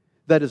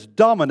that is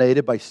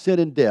dominated by sin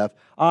and death?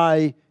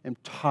 I am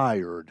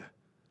tired.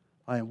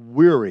 I am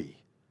weary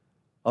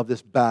of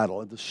this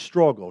battle and the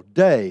struggle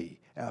day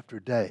after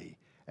day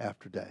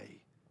after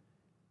day.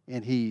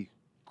 And he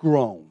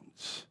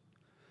groans.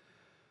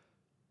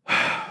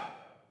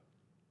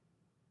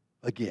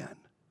 Again,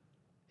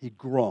 he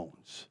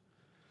groans.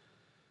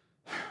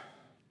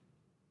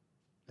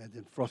 And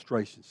then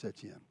frustration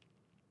sets in.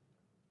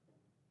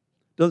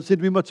 Doesn't seem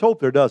to be much hope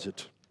there, does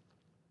it?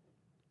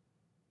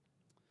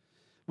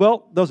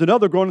 Well, there's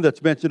another groaning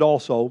that's mentioned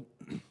also.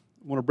 I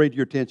want to bring to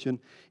your attention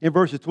in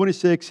verses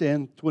 26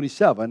 and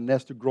 27, and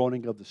that's the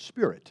groaning of the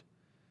Spirit.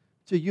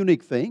 It's a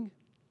unique thing.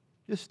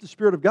 It's the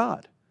Spirit of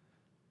God.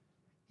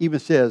 Even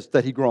says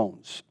that he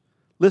groans.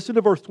 Listen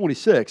to verse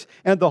 26.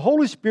 And the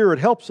Holy Spirit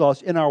helps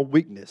us in our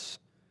weakness.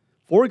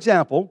 For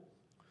example,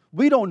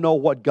 we don't know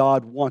what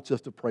God wants us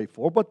to pray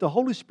for, but the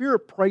Holy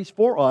Spirit prays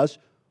for us,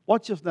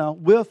 watch this now,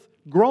 with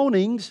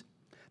groanings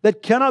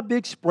that cannot be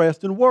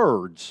expressed in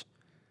words.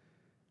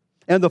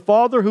 And the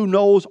Father who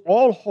knows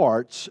all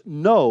hearts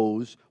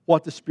knows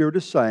what the Spirit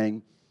is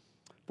saying,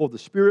 for the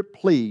Spirit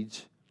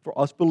pleads for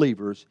us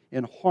believers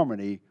in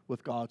harmony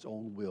with God's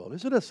own will.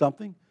 Isn't it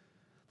something?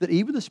 That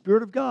even the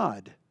Spirit of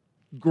God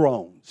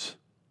groans.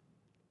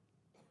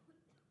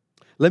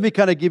 Let me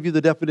kind of give you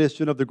the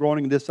definition of the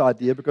groaning in this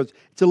idea, because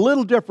it's a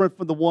little different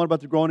from the one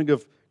about the groaning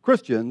of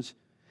Christians.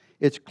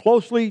 It's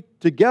closely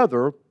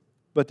together,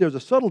 but there's a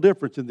subtle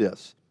difference in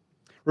this.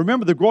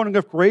 Remember, the groaning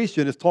of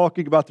creation is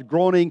talking about the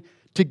groaning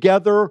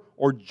together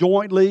or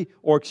jointly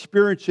or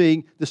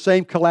experiencing the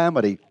same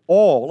calamity.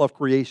 All of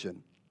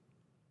creation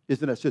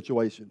is in that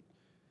situation.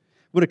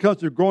 When it comes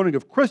to the groaning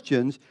of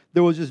Christians,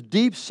 there was this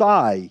deep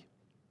sigh,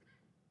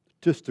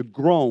 just a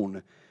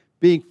groan,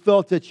 being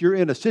felt that you're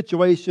in a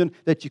situation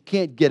that you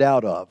can't get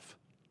out of.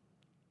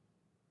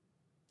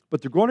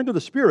 But the groaning of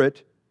the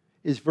Spirit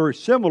is very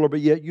similar, but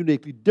yet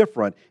uniquely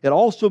different. It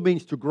also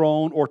means to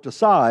groan or to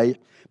sigh,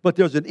 but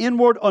there's an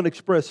inward,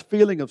 unexpressed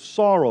feeling of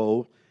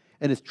sorrow,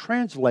 and it's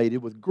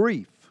translated with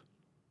grief.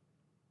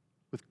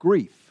 With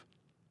grief.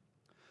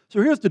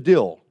 So here's the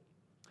deal.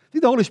 I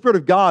think the Holy Spirit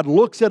of God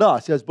looks at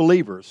us as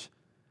believers,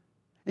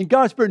 and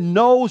God's Spirit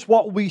knows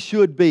what we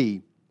should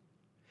be.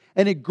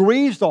 And it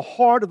grieves the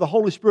heart of the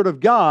Holy Spirit of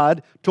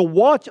God to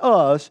watch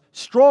us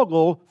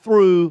struggle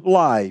through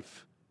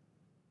life.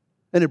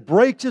 And it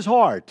breaks His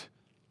heart.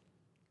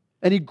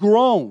 And He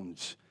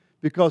groans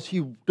because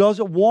He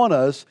doesn't want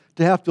us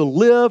to have to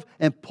live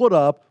and put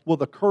up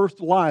with a cursed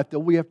life that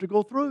we have to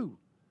go through.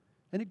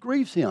 And it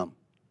grieves Him.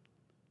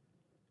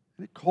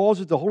 And it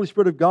causes the Holy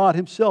Spirit of God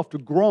Himself to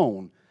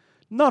groan,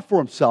 not for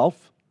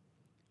Himself,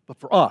 but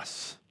for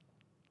us.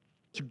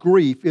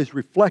 Grief is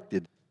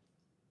reflected.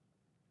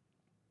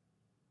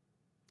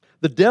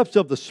 The depths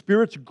of the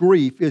Spirit's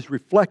grief is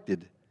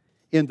reflected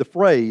in the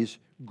phrase,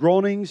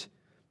 groanings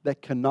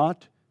that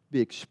cannot be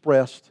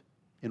expressed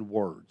in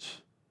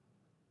words.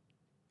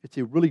 It's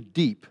a really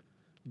deep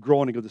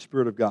groaning of the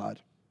Spirit of God.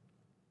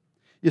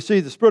 You see,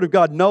 the Spirit of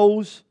God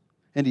knows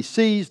and He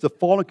sees the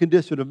fallen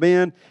condition of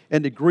man,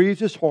 and it grieves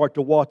His heart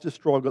to watch us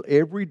struggle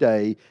every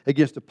day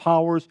against the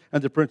powers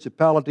and the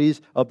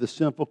principalities of the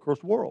sinful,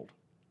 cursed world.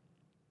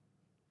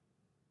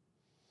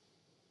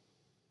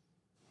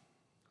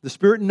 The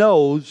Spirit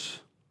knows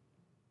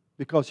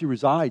because He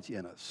resides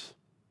in us.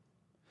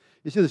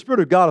 You see, the Spirit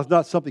of God is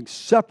not something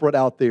separate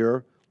out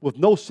there with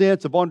no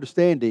sense of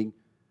understanding.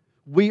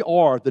 We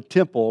are the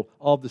temple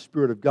of the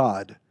Spirit of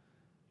God.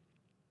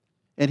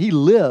 And He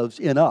lives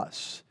in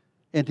us.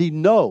 And He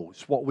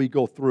knows what we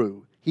go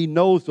through. He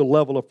knows the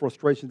level of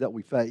frustration that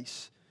we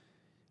face.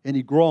 And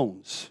He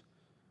groans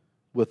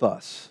with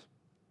us.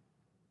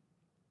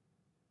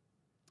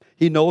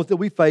 He knows that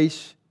we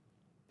face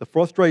the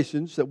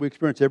frustrations that we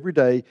experience every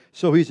day,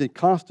 so He's in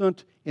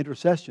constant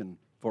intercession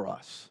for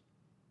us.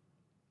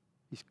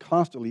 He's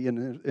constantly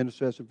in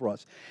intercession for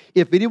us.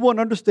 If anyone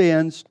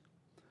understands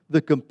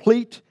the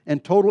complete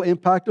and total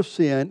impact of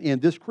sin in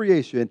this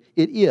creation,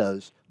 it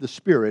is the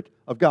Spirit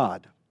of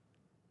God.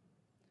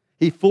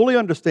 He fully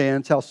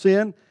understands how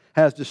sin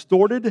has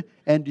distorted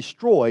and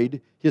destroyed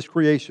His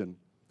creation.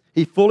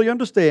 He fully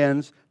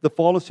understands the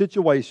fallen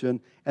situation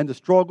and the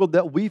struggle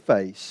that we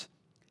face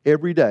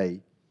every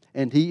day.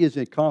 And He is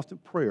in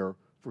constant prayer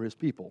for His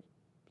people.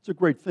 It's a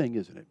great thing,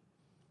 isn't it?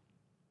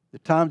 The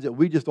times that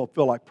we just don't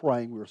feel like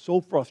praying, we're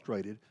so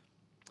frustrated.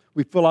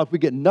 We feel like we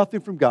get nothing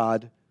from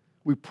God.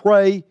 We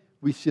pray,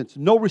 we sense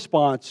no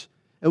response,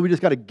 and we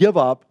just got to give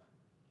up.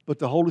 But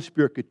the Holy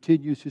Spirit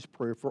continues His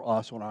prayer for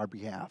us on our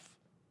behalf.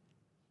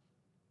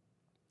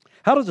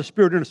 How does the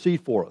Spirit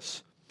intercede for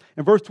us?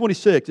 In verse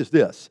 26 is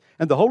this,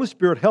 and the Holy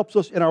Spirit helps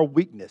us in our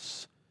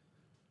weakness.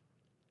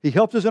 He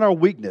helps us in our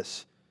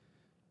weakness.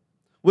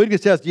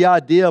 Weakness has the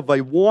idea of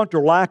a want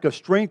or lack of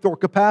strength or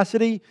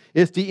capacity.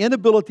 It's the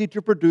inability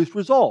to produce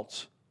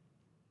results.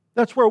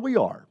 That's where we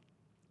are.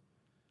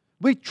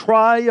 We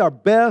try our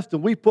best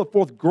and we put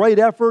forth great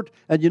effort,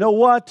 and you know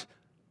what?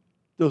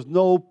 There's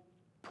no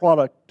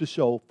product to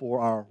show for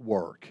our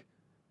work.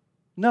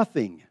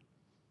 Nothing.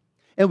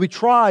 And we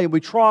try and we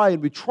try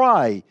and we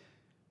try,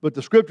 but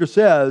the Scripture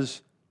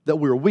says that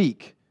we're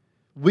weak.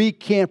 We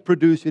can't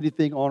produce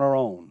anything on our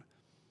own.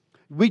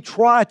 We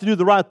try to do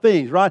the right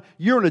things, right?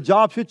 You're in a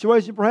job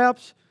situation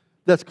perhaps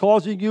that's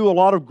causing you a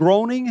lot of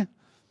groaning,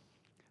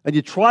 and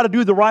you try to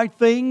do the right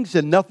things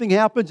and nothing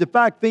happens. In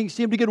fact, things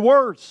seem to get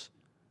worse.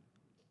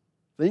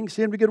 Things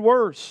seem to get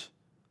worse.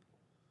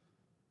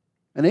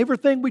 And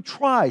everything we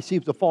try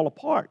seems to fall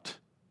apart.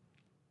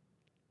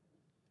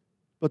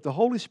 But the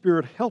Holy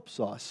Spirit helps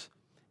us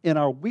in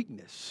our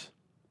weakness.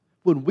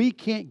 When we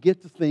can't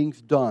get the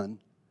things done,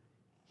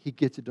 He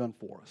gets it done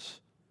for us.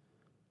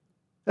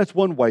 That's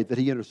one way that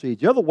He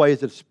intercedes. The other way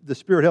is that the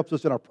Spirit helps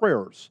us in our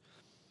prayers.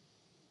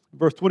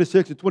 Verse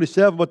 26 and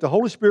 27, but the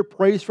Holy Spirit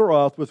prays for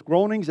us with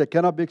groanings that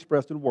cannot be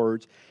expressed in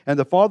words. And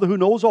the Father who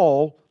knows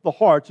all the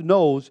hearts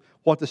knows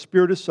what the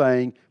Spirit is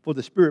saying, for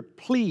the Spirit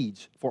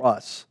pleads for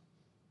us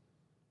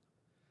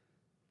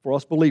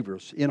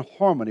believers, in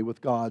harmony with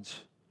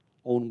God's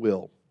own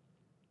will.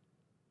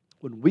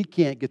 When we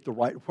can't get the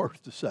right words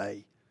to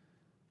say,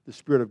 the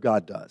Spirit of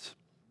God does.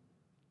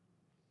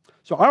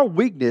 So our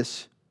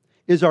weakness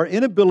is our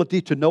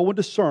inability to know and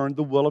discern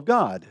the will of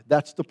God.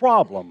 That's the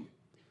problem.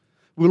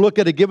 We look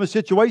at a given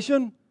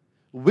situation,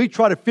 we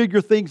try to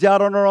figure things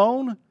out on our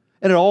own,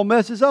 and it all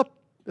messes up.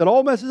 It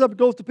all messes up, it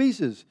goes to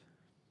pieces.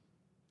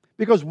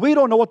 Because we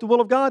don't know what the will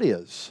of God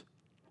is.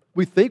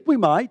 We think we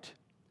might.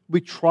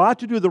 We try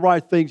to do the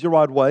right things the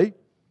right way.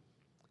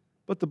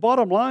 But the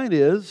bottom line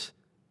is,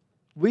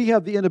 we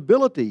have the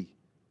inability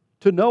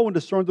to know and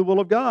discern the will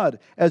of God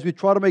as we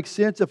try to make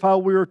sense of how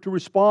we are to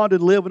respond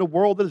and live in a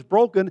world that is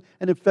broken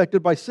and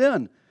infected by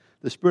sin.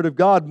 The Spirit of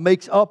God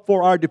makes up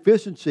for our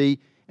deficiency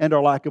and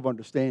our lack of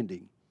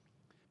understanding.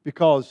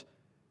 Because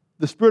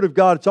the Spirit of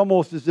God, it's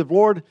almost as if,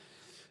 Lord,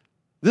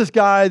 this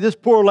guy, this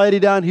poor lady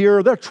down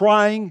here, they're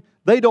trying.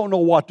 They don't know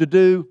what to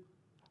do.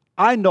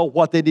 I know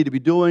what they need to be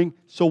doing.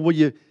 So will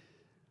you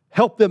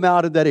help them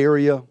out in that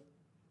area?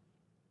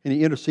 And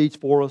He intercedes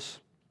for us.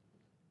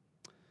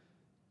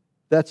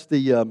 That's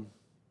the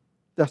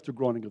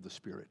groaning of the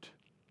Spirit.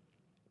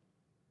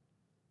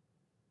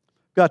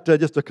 Got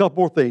just a couple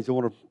more things I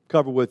want to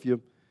cover with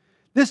you.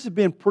 This has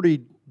been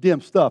pretty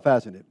dim stuff,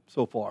 hasn't it,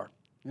 so far?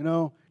 You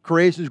know,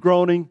 creation's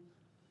groaning.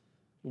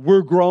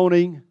 We're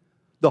groaning.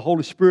 The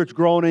Holy Spirit's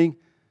groaning.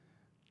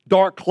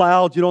 Dark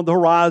clouds, on the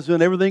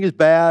horizon. Everything is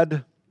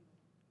bad.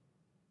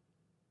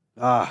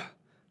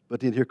 But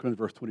then here comes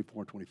verse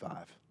 24 and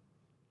 25.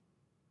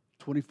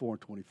 24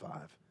 and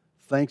 25.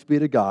 Thanks be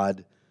to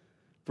God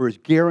for His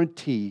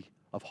guarantee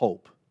of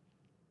hope.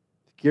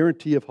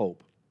 Guarantee of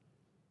hope.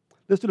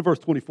 Listen to verse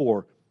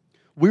 24.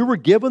 We were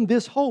given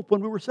this hope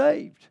when we were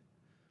saved.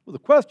 Well, the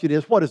question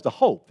is, what is the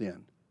hope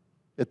then?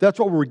 If that's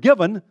what we were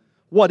given,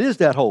 what is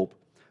that hope?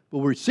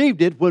 Well, we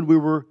received it when we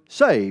were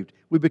saved.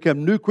 We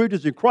became new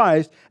creatures in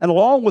Christ, and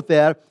along with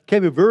that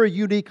came a very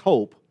unique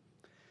hope.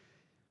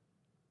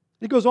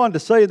 He goes on to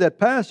say in that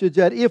passage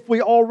that if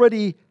we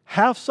already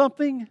have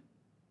something,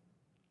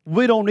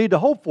 we don't need to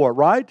hope for it,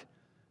 right?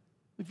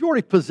 If you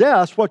already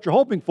possess what you're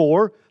hoping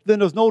for, then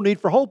there's no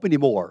need for hope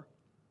anymore.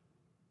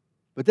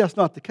 But that's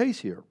not the case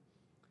here.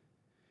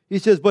 He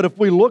says, but if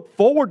we look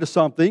forward to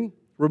something,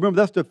 remember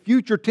that's the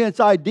future tense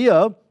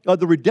idea of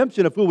the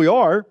redemption of who we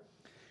are.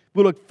 If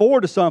we look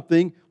forward to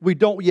something we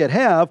don't yet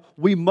have,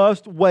 we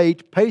must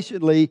wait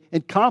patiently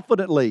and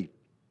confidently,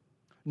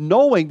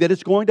 knowing that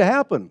it's going to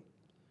happen.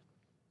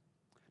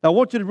 Now, I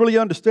want you to really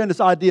understand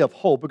this idea of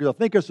hope, because I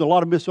think there's a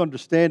lot of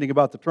misunderstanding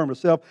about the term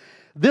itself.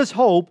 This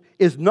hope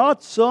is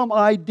not some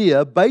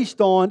idea based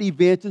on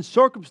events and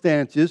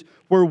circumstances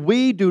where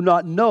we do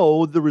not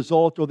know the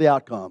result or the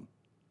outcome.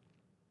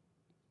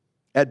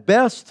 At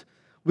best,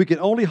 we can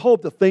only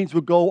hope that things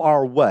will go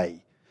our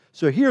way.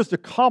 So here's the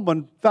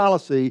common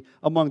fallacy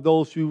among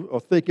those who are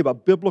thinking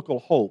about biblical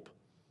hope.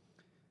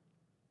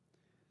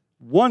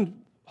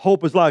 One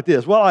hope is like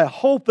this: well, I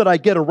hope that I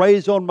get a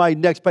raise on my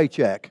next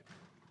paycheck.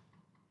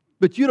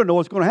 But you don't know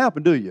what's going to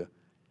happen, do you?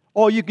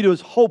 All you can do is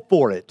hope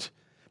for it.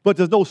 But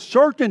there's no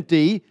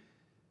certainty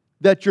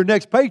that your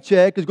next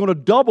paycheck is going to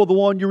double the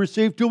one you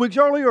received 2 weeks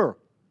earlier.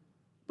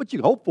 But you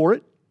can hope for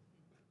it.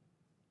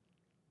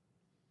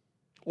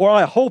 Or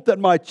I hope that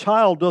my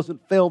child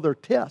doesn't fail their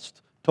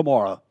test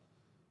tomorrow.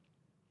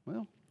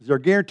 Well, is there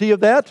a guarantee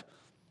of that? If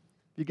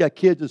you got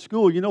kids in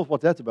school, you know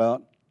what that's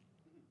about.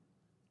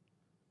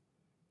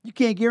 You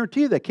can't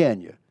guarantee that,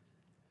 can you?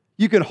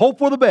 You can hope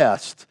for the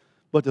best,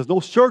 but there's no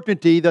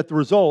certainty that the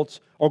results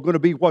are going to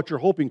be what you're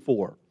hoping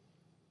for.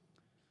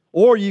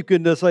 Or you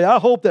can say, I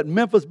hope that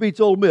Memphis beats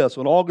Ole Miss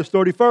on August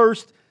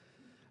 31st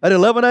at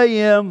 11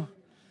 a.m.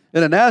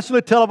 in a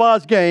nationally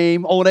televised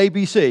game on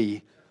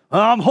ABC.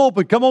 I'm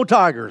hoping, come on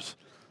Tigers.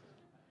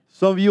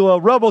 Some of you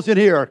rebels in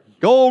here,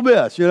 go Ole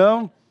Miss,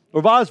 or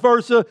vice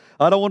versa.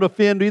 I don't want to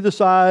offend either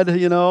side,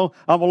 I'm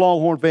a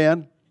Longhorn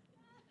fan.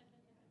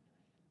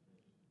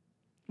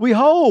 We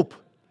hope.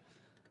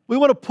 We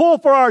want to pull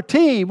for our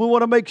team. We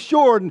want to make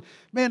sure, and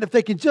man, if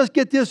they can just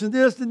get this and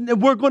this, then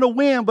we're going to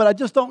win, but I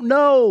just don't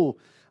know.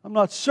 I'm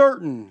not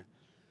certain.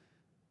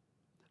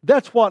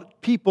 That's what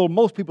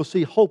most people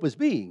see hope as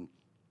being.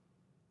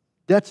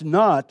 That's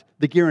not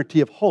the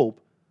guarantee of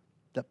hope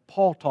that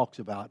Paul talks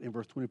about in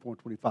verse 24 and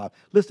 25.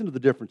 Listen to the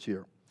difference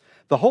here.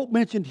 The hope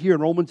mentioned here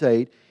in Romans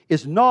 8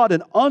 is not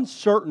an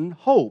uncertain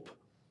hope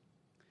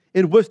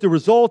in which the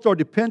results are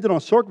dependent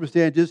on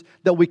circumstances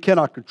that we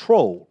cannot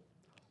control.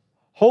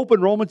 Hope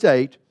in Romans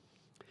 8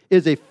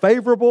 is a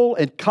favorable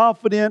and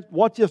confident,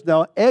 watch this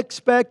now,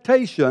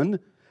 expectation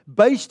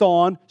based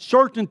on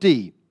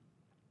certainty.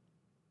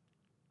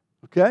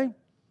 Okay?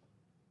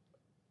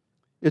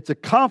 It's a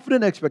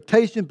confident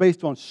expectation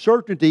based on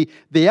certainty.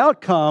 The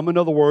outcome, in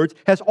other words,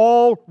 has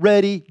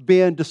already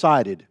been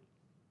decided.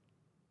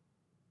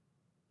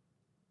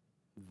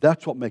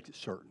 That's what makes it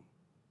certain.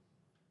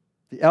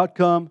 The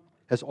outcome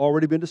has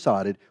already been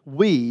decided.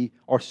 We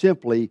are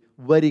simply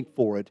waiting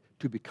for it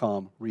to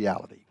become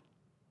reality.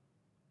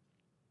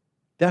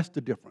 That's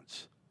the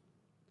difference.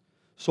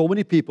 So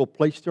many people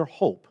place their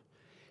hope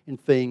in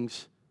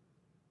things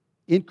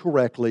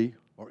incorrectly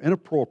or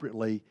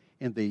inappropriately,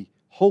 and they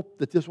hope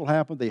that this will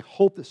happen. They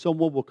hope that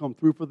someone will come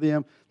through for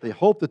them. They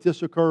hope that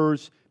this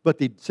occurs, but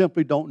they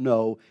simply don't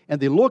know.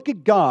 And they look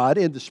at God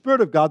and the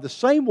Spirit of God the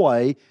same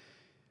way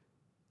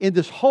in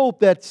this hope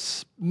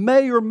that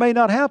may or may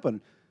not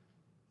happen.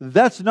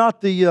 That's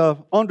not the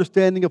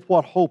understanding of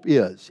what hope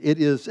is.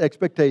 It is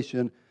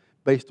expectation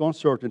based on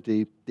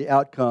certainty. The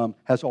outcome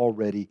has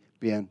already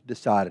been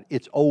decided.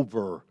 It's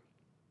over.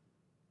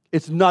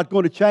 It's not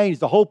going to change.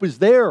 The hope is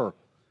there.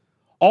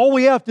 All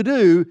we have to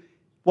do,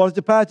 what does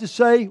the passage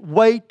say?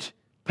 Wait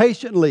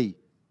patiently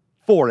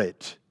for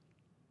it.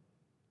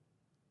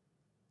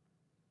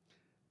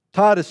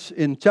 Titus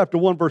in chapter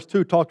 1 verse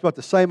 2 talks about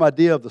the same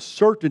idea of the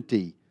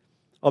certainty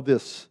of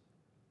this.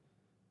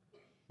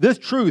 This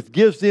truth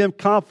gives them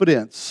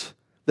confidence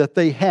that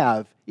they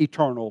have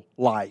eternal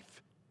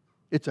life.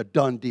 It's a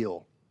done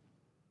deal,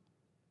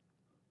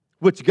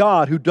 which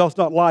God, who does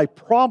not lie,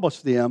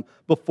 promised them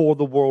before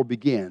the world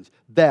begins.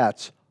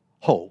 That's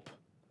hope.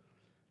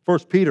 1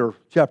 Peter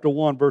chapter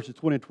 1, verses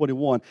 20 and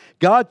 21.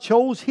 God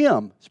chose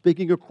him,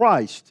 speaking of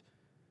Christ,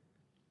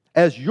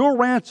 as your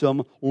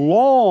ransom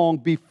long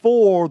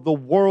before the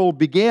world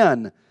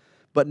began.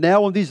 But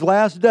now in these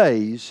last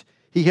days,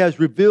 he has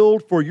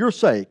revealed for your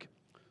sake,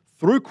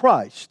 through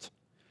Christ,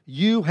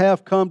 you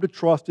have come to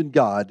trust in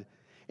God,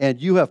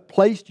 and you have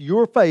placed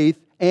your faith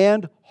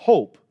and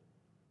hope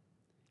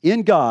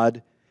in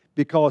God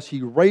because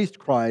he raised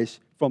Christ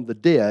from the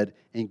dead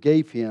and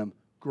gave him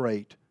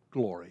great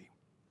glory.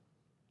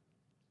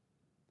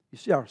 You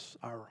see, our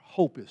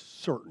hope is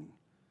certain.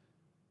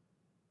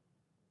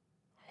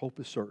 Hope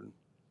is certain.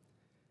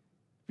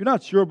 If you're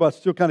not sure about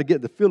still kind of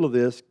getting the feel of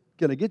this,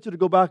 can I get you to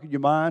go back in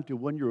your mind to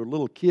when you were a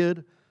little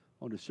kid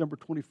on December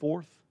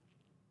 24th?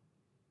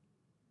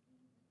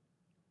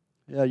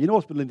 Yeah, you know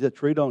what's beneath that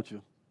tree, don't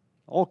you?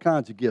 All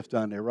kinds of gifts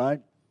down there, right?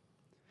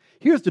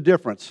 Here's the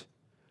difference.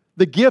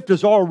 The gift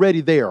is already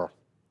there.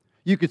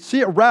 You could see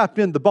it wrapped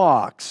in the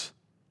box.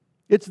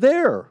 It's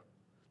there.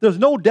 There's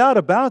no doubt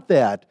about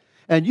that.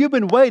 And you've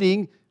been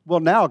waiting. Well,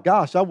 now,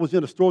 gosh, I was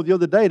in a store the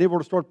other day. They were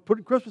to start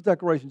putting Christmas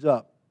decorations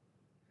up.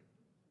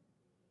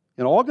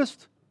 In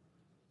August?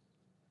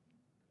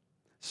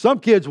 Some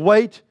kids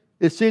wait,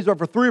 it seems like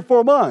for 3 or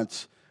 4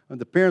 months. And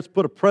the parents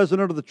put a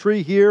present under the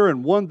tree here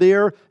and one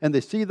there, and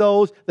they see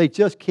those. They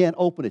just can't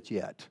open it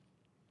yet.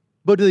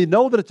 But do they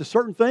know that it's a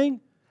certain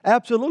thing?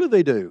 Absolutely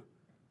they do.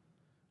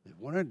 They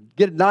want to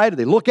get at night, and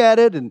they look at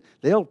it, and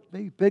they'll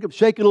maybe pick up,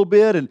 shake it a little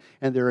bit,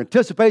 and their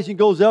anticipation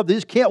goes up. They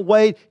just can't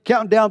wait,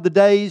 counting down the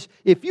days.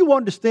 If you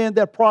understand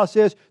that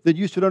process, then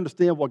you should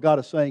understand what God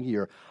is saying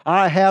here.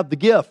 I have the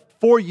gift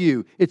for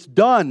you. It's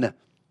done.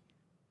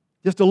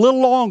 Just a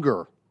little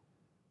longer.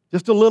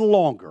 Just a little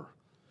longer.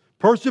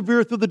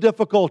 Persevere through the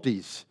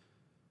difficulties.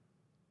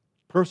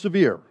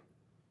 Persevere.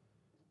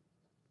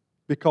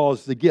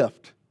 Because the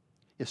gift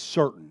is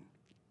certain.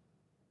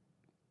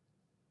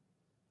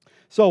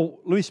 So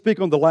let me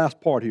speak on the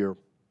last part here.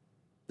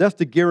 That's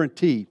the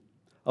guarantee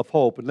of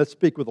hope. And let's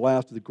speak with the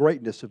last of the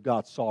greatness of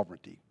God's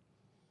sovereignty.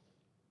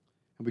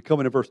 And we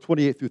come into verse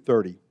 28 through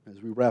 30 as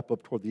we wrap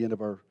up toward the end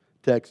of our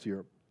text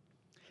here.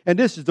 And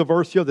this is the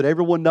verse here that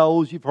everyone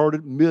knows. You've heard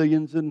it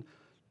millions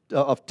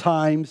of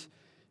times.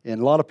 And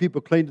a lot of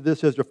people claim to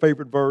this as their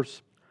favorite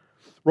verse.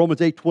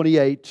 Romans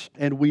 8:28.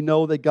 And we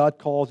know that God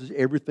causes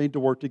everything to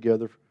work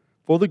together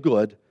for the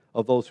good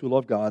of those who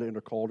love God and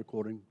are called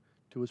according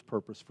to his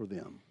purpose for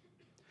them.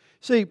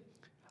 See,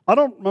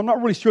 I'm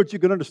not really sure that you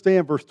can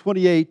understand verse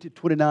 28,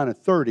 29, and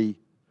 30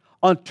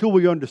 until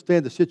we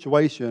understand the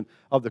situation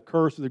of the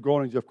curse and the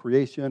groanings of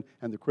creation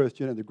and the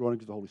Christian and the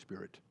groanings of the Holy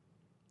Spirit.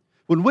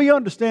 When we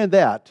understand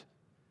that,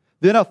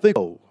 then I think,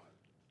 oh,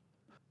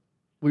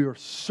 we are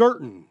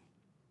certain.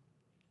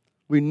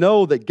 We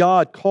know that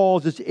God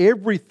causes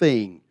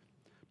everything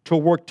to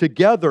work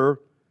together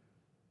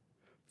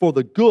for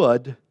the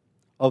good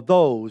of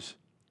those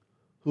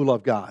who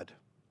love God.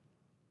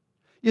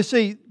 You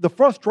see, the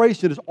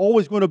frustration is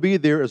always going to be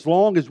there as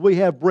long as we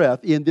have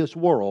breath in this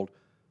world.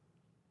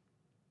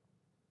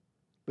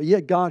 But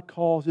yet God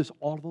causes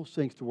all of those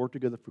things to work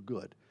together for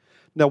good.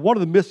 Now, one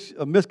of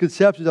the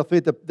misconceptions I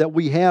think that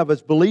we have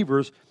as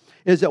believers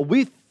is that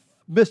we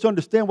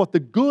misunderstand what the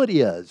good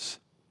is.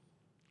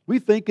 We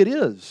think it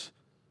is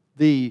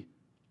the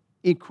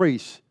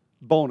increase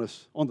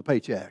bonus on the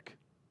paycheck.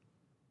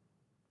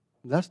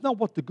 That's not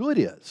what the good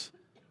is.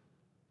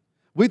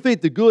 We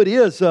think the good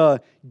is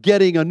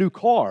getting a new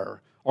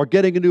car or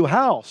getting a new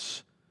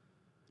house.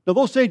 Now,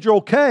 those things are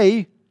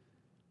okay,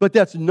 but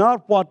that's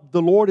not what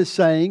the Lord is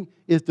saying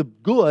is the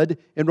good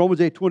in Romans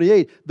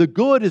 8:28. The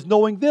good is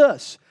knowing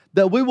this,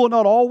 that we will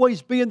not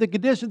always be in the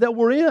condition that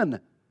we're in.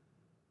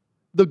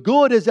 The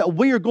good is that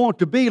we are going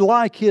to be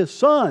like His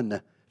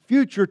Son,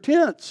 future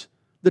tense.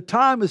 The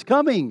time is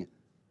coming.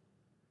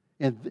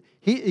 And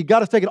He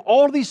got us taking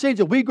all of these things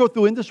that we go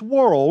through in this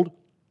world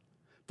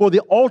for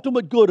the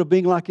ultimate good of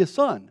being like His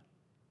Son.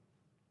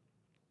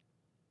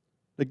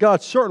 That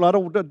God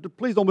certainly,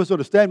 please don't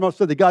misunderstand me. I'm not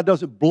saying that God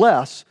doesn't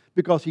bless,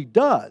 because He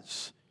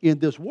does in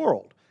this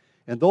world.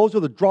 And those are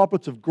the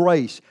droplets of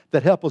grace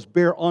that help us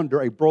bear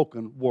under a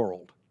broken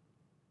world.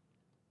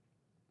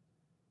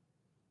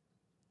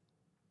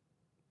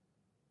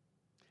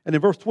 And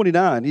in verse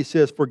 29, he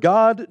says, "For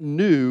God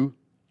knew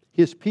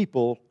His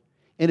people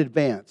in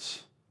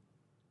advance."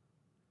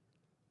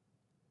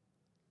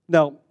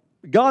 Now,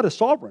 God is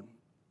sovereign.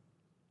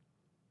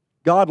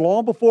 God,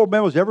 long before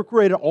man was ever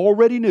created,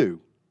 already knew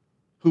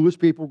who His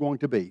people were going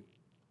to be.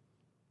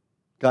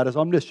 God is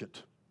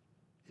omniscient.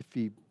 If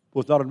He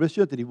was not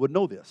omniscient, then He would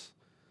know this.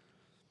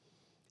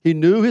 He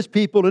knew His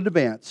people in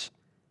advance,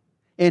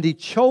 and He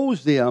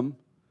chose them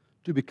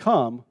to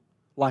become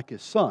like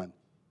His Son.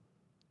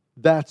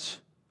 That's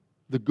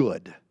the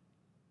good.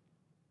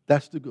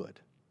 That's the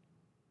good.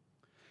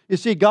 You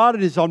see, God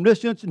in His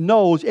omniscience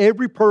knows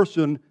every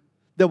person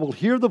that will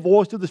hear the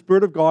voice of the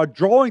Spirit of God,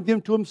 drawing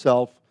them to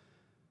Himself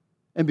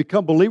and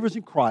become believers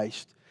in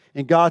Christ.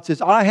 And God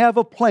says, I have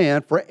a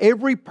plan for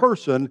every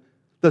person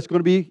that's going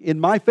to be in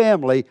my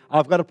family.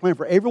 I've got a plan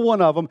for every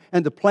one of them,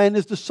 and the plan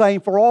is the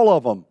same for all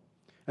of them.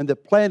 And the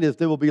plan is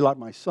they will be like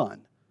my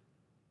Son.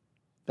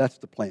 That's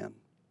the plan.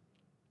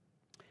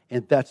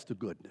 And that's the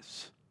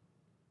goodness.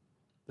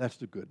 That's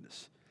the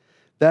goodness.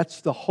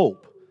 That's the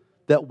hope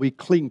that we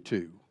cling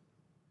to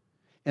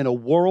in a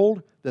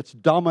world that's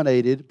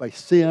dominated by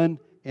sin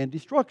and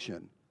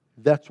destruction.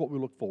 That's what we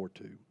look forward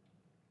to.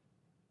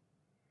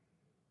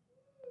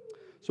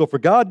 So for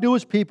God knew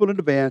His people in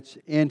advance,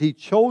 and He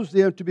chose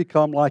them to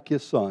become like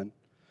His Son,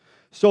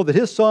 so that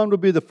His Son would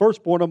be the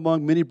firstborn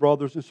among many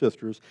brothers and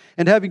sisters.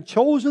 And having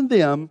chosen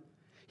them,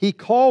 He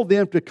called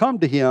them to come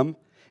to Him.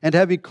 And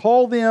having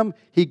called them,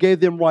 He gave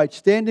them right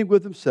standing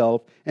with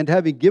Himself. And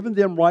having given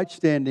them right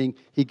standing,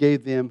 He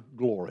gave them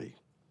glory.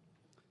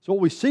 So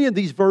what we see in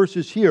these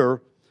verses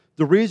here,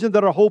 the reason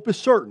that our hope is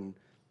certain,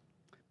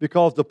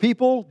 because the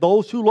people,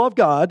 those who love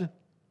God,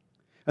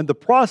 and the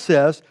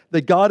process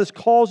that God is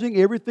causing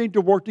everything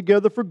to work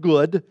together for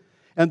good,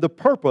 and the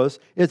purpose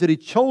is that He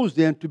chose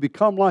them to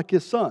become like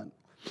His Son.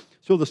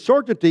 So the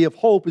certainty of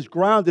hope is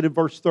grounded in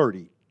verse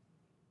 30.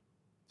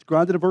 It's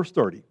grounded in verse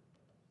 30.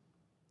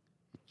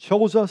 He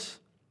chose us.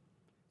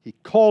 He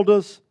called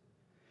us.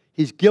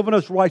 He's given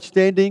us right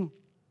standing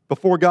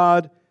before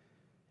God,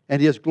 and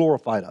He has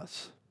glorified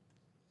us.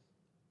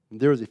 And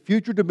there is a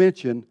future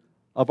dimension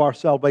of our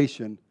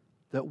salvation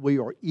that we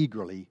are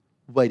eagerly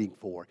waiting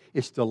for.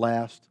 It's the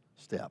last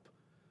step.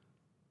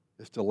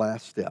 It's the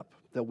last step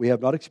that we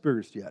have not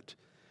experienced yet.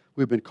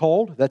 We've been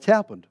called, that's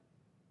happened.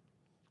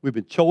 We've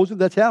been chosen,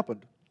 that's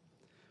happened.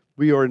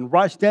 We are in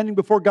right standing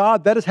before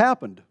God, that has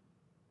happened.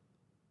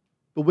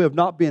 But we have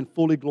not been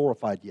fully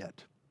glorified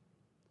yet.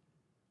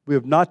 We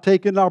have not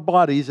taken our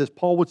bodies, as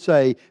Paul would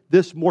say,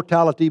 this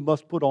mortality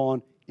must put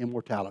on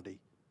immortality.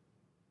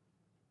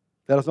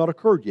 That has not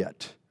occurred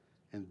yet.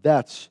 And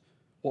that's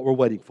what we're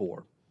waiting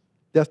for.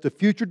 That's the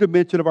future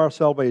dimension of our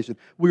salvation.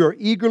 We are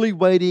eagerly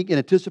waiting in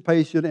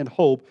anticipation and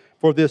hope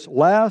for this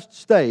last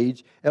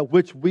stage at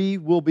which we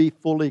will be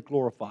fully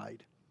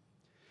glorified.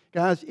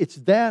 Guys, it's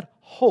that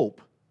hope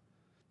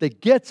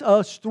that gets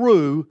us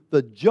through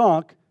the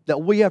junk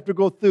that we have to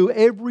go through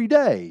every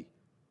day.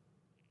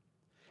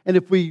 And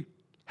if we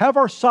have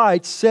our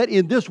sights set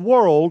in this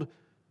world,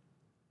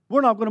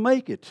 we're not going to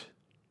make it.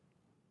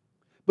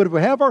 But if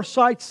we have our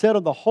sights set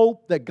on the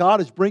hope that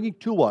God is bringing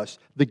to us,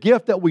 the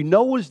gift that we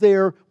know is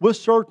there with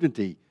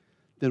certainty,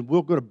 then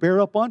we're going to bear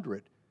up under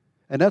it.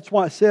 And that's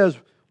why it says,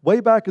 way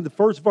back in the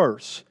first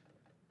verse,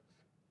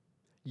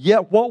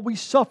 yet what we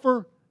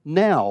suffer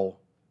now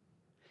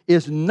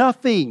is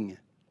nothing.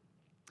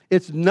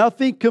 It's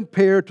nothing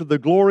compared to the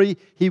glory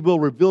He will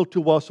reveal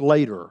to us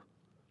later.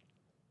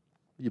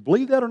 Do you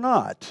believe that or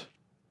not?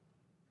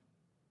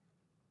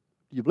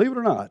 Do you believe it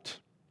or not?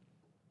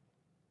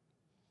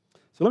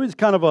 So let me just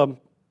kind of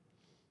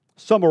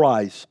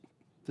summarize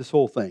this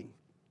whole thing.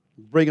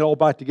 Bring it all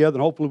back together,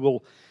 and hopefully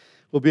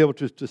we'll be able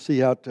to see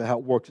how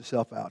it works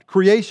itself out.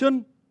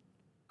 Creation,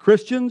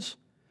 Christians,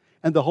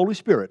 and the Holy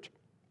Spirit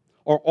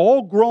are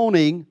all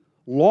groaning,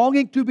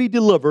 longing to be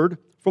delivered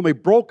from a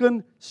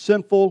broken,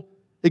 sinful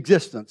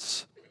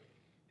existence.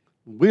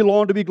 We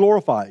long to be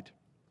glorified,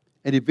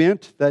 an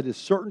event that is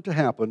certain to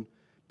happen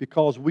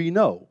because we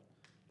know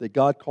that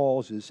God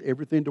causes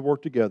everything to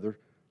work together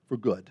for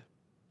good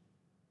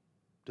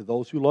to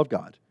those who love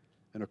God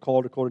and are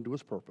called according to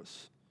His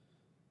purpose.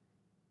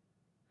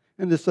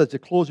 And this as a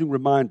closing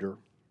reminder,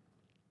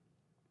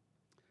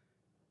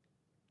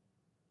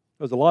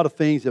 there's a lot of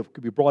things that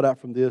could be brought out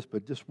from this,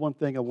 but just one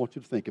thing I want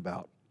you to think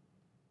about.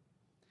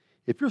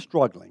 If you're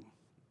struggling,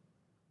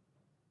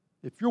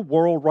 if your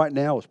world right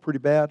now is pretty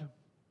bad,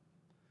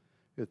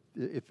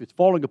 if it's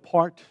falling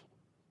apart,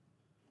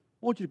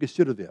 I want you to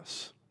consider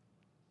this.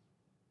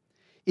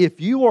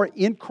 If you are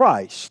in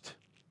Christ,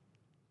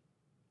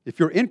 if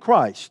you're in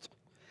Christ,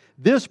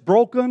 this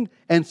broken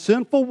and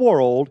sinful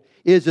world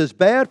is as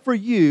bad for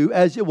you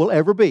as it will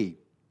ever be.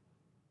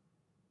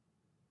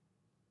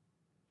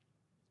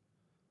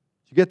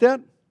 Did you get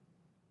that?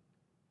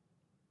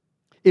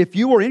 If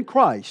you are in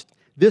Christ,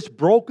 this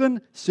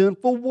broken,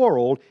 sinful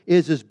world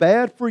is as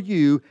bad for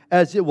you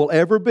as it will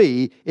ever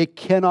be. It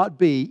cannot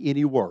be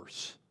any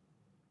worse.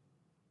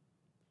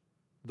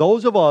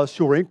 Those of us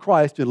who are in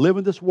Christ and live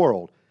in this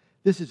world,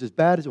 this is as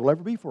bad as it will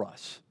ever be for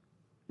us.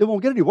 It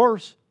won't get any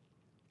worse.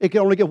 It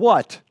can only get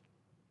what?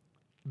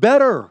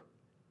 Better.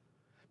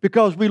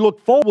 Because we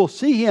look forward, we'll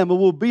see Him and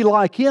we'll be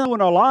like Him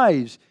in our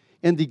lives.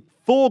 In the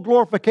full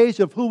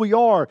glorification of who we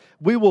are,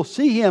 we will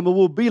see Him and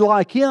we'll be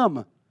like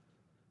Him.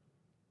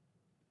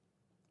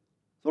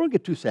 So don't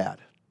get too sad.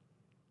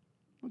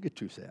 Don't get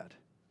too sad.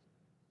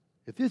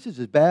 If this is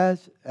as bad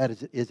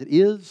as it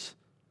is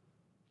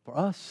for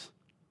us,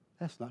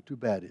 that's not too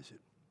bad, is it?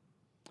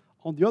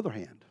 On the other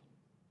hand,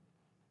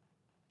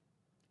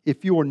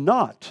 if you are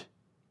not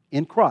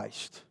in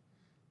Christ,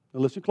 now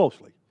listen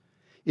closely.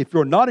 If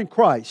you're not in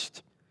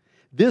Christ,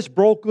 this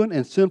broken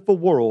and sinful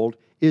world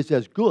is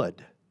as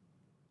good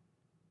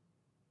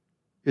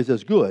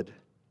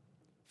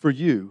for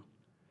you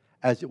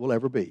as it will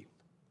ever be.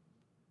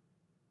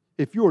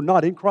 If you are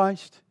not in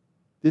Christ,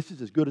 this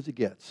is as good as it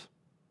gets.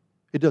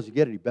 It doesn't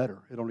get any better.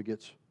 It only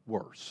gets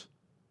worse.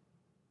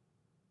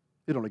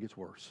 It only gets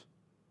worse.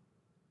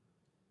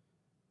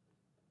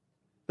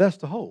 That's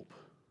the hope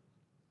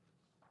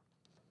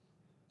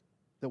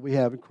that we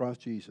have in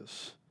Christ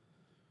Jesus.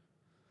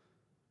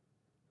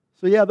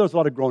 So yeah, there's a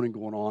lot of groaning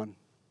going on.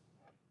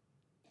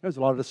 There's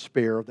a lot of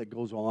despair that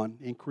goes on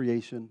in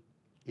creation,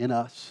 in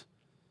us.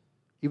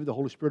 Even the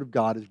Holy Spirit of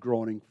God is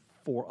groaning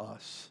for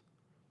us.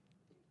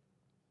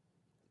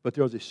 But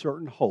there's a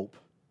certain hope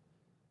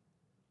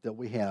that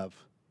we have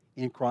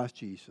in Christ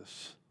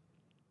Jesus.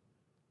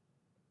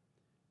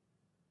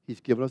 He's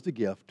given us the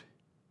gift,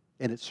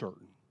 and it's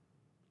certain.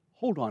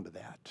 Hold on to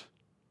that.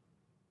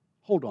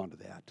 Hold on to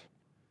that.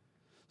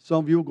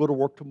 Some of you will go to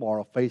work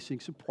tomorrow facing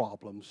some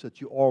problems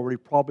that you already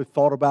probably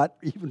thought about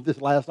even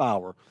this last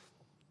hour.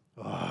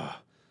 I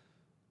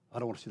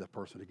don't want to see that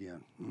person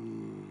again.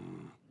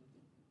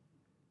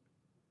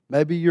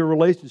 Maybe your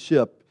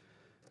relationship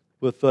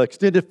with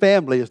extended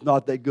family is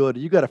not that good.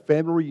 You got a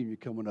family reunion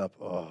coming up.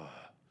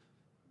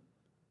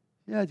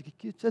 Yeah,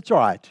 it's all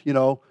right. You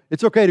know,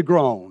 it's okay to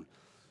groan.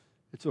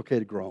 It's okay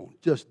to groan.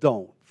 Just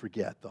don't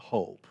forget the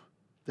hope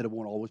that it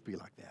won't always be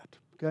like that.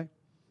 Okay?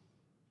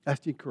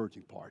 That's the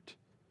encouraging part.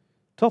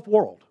 Tough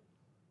world.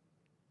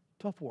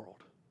 Tough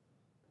world.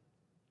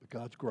 But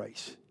God's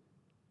grace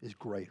is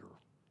greater.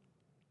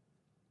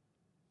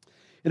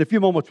 In a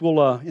few moments,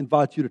 we'll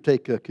invite you to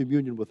take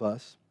communion with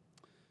us.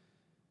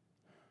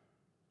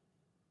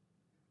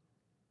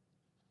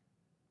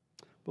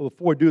 But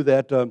before we do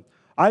that,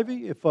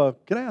 Ivy,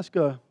 can I ask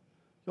y'all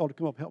to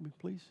come up and help me,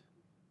 please,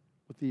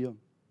 with the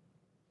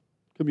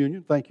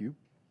communion? Thank you.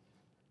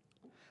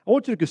 I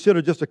want you to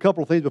consider just a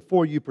couple of things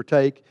before you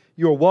partake.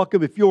 You are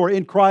welcome if you are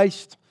in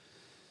Christ.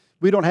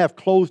 We don't have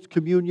closed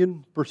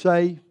communion per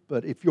se,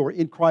 but if you are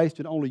in Christ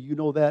and only you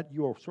know that,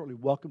 you are certainly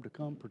welcome to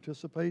come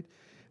participate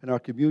in our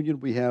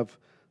communion. We have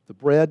the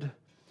bread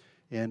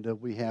and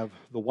we have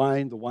the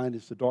wine. The wine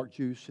is the dark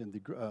juice, and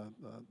the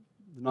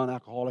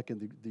non-alcoholic,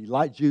 and the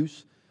light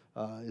juice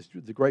is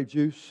the grape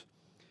juice.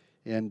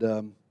 And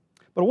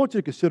but I want you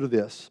to consider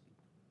this.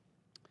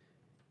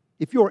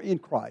 If you are in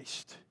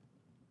Christ,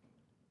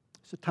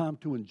 it's a time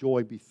to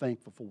enjoy, be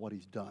thankful for what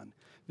He's done.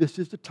 This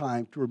is the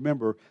time to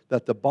remember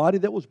that the body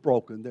that was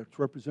broken, that's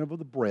representative of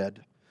the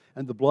bread,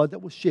 and the blood that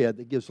was shed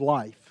that gives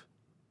life,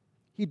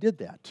 He did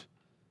that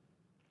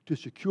to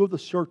secure the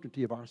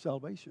certainty of our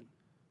salvation.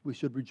 We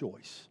should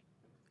rejoice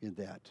in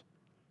that.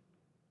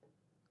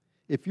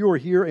 If you are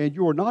here and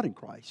you are not in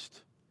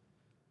Christ,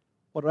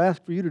 What I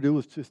ask for you to do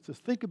is just to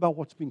think about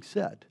what's being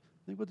said.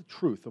 Think about the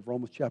truth of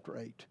Romans chapter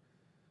 8.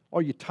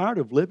 Are you tired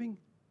of living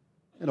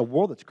in a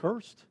world that's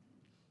cursed?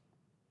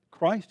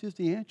 Christ is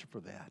the answer for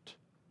that.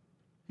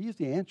 He is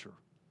the answer.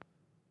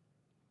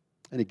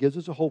 And He gives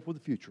us a hope for the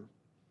future.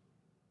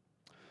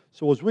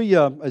 So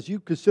as you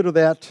consider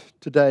that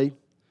today,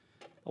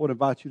 I would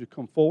invite you to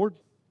come forward.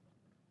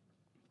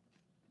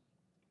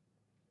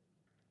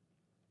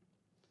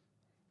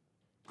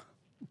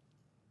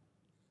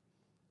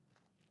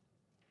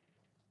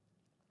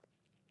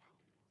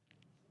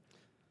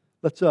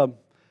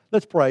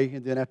 Let's pray,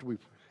 and then after we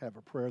have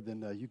a prayer,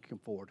 then you can come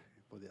forward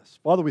for this.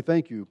 Father, we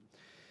thank you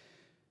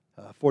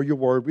for your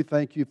word. We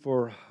thank you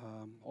for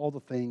all the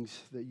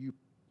things that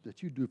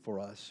you do for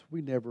us.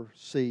 We never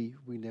see,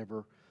 we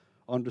never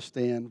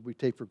understand, we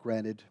take for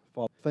granted.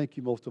 Father, thank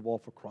you most of all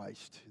for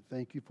Christ.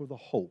 Thank you for the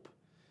hope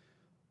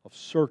of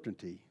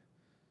certainty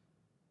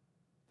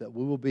that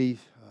we will be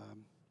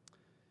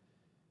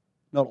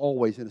not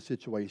always in a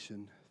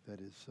situation that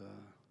is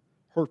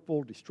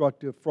hurtful,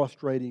 destructive,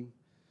 frustrating.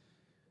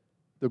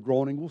 The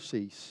groaning will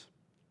cease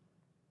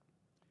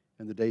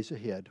in the days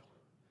ahead.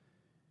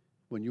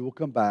 When you will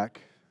come back,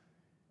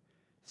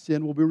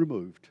 sin will be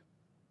removed,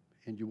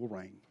 and you will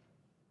reign.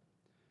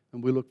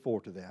 And we look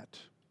forward to that.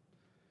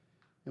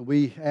 And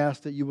we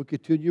ask that you will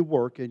continue your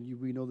work, and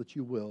we know that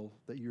you will,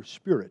 that your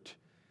Spirit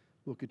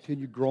will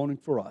continue groaning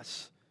for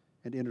us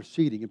and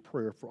interceding in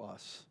prayer for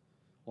us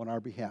on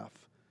our behalf,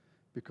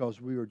 because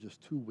we are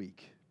just too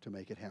weak to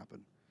make it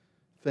happen.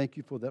 Thank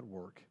you for that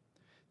work.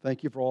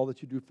 Thank you for all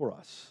that you do for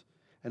us.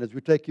 And as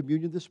we take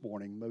communion this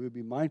morning, may we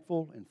be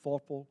mindful and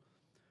thoughtful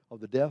of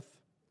the death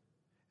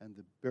and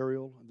the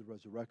burial and the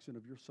resurrection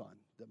of your Son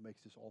that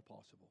makes this all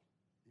possible.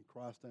 In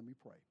Christ's name we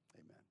pray.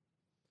 Amen.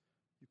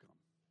 You come.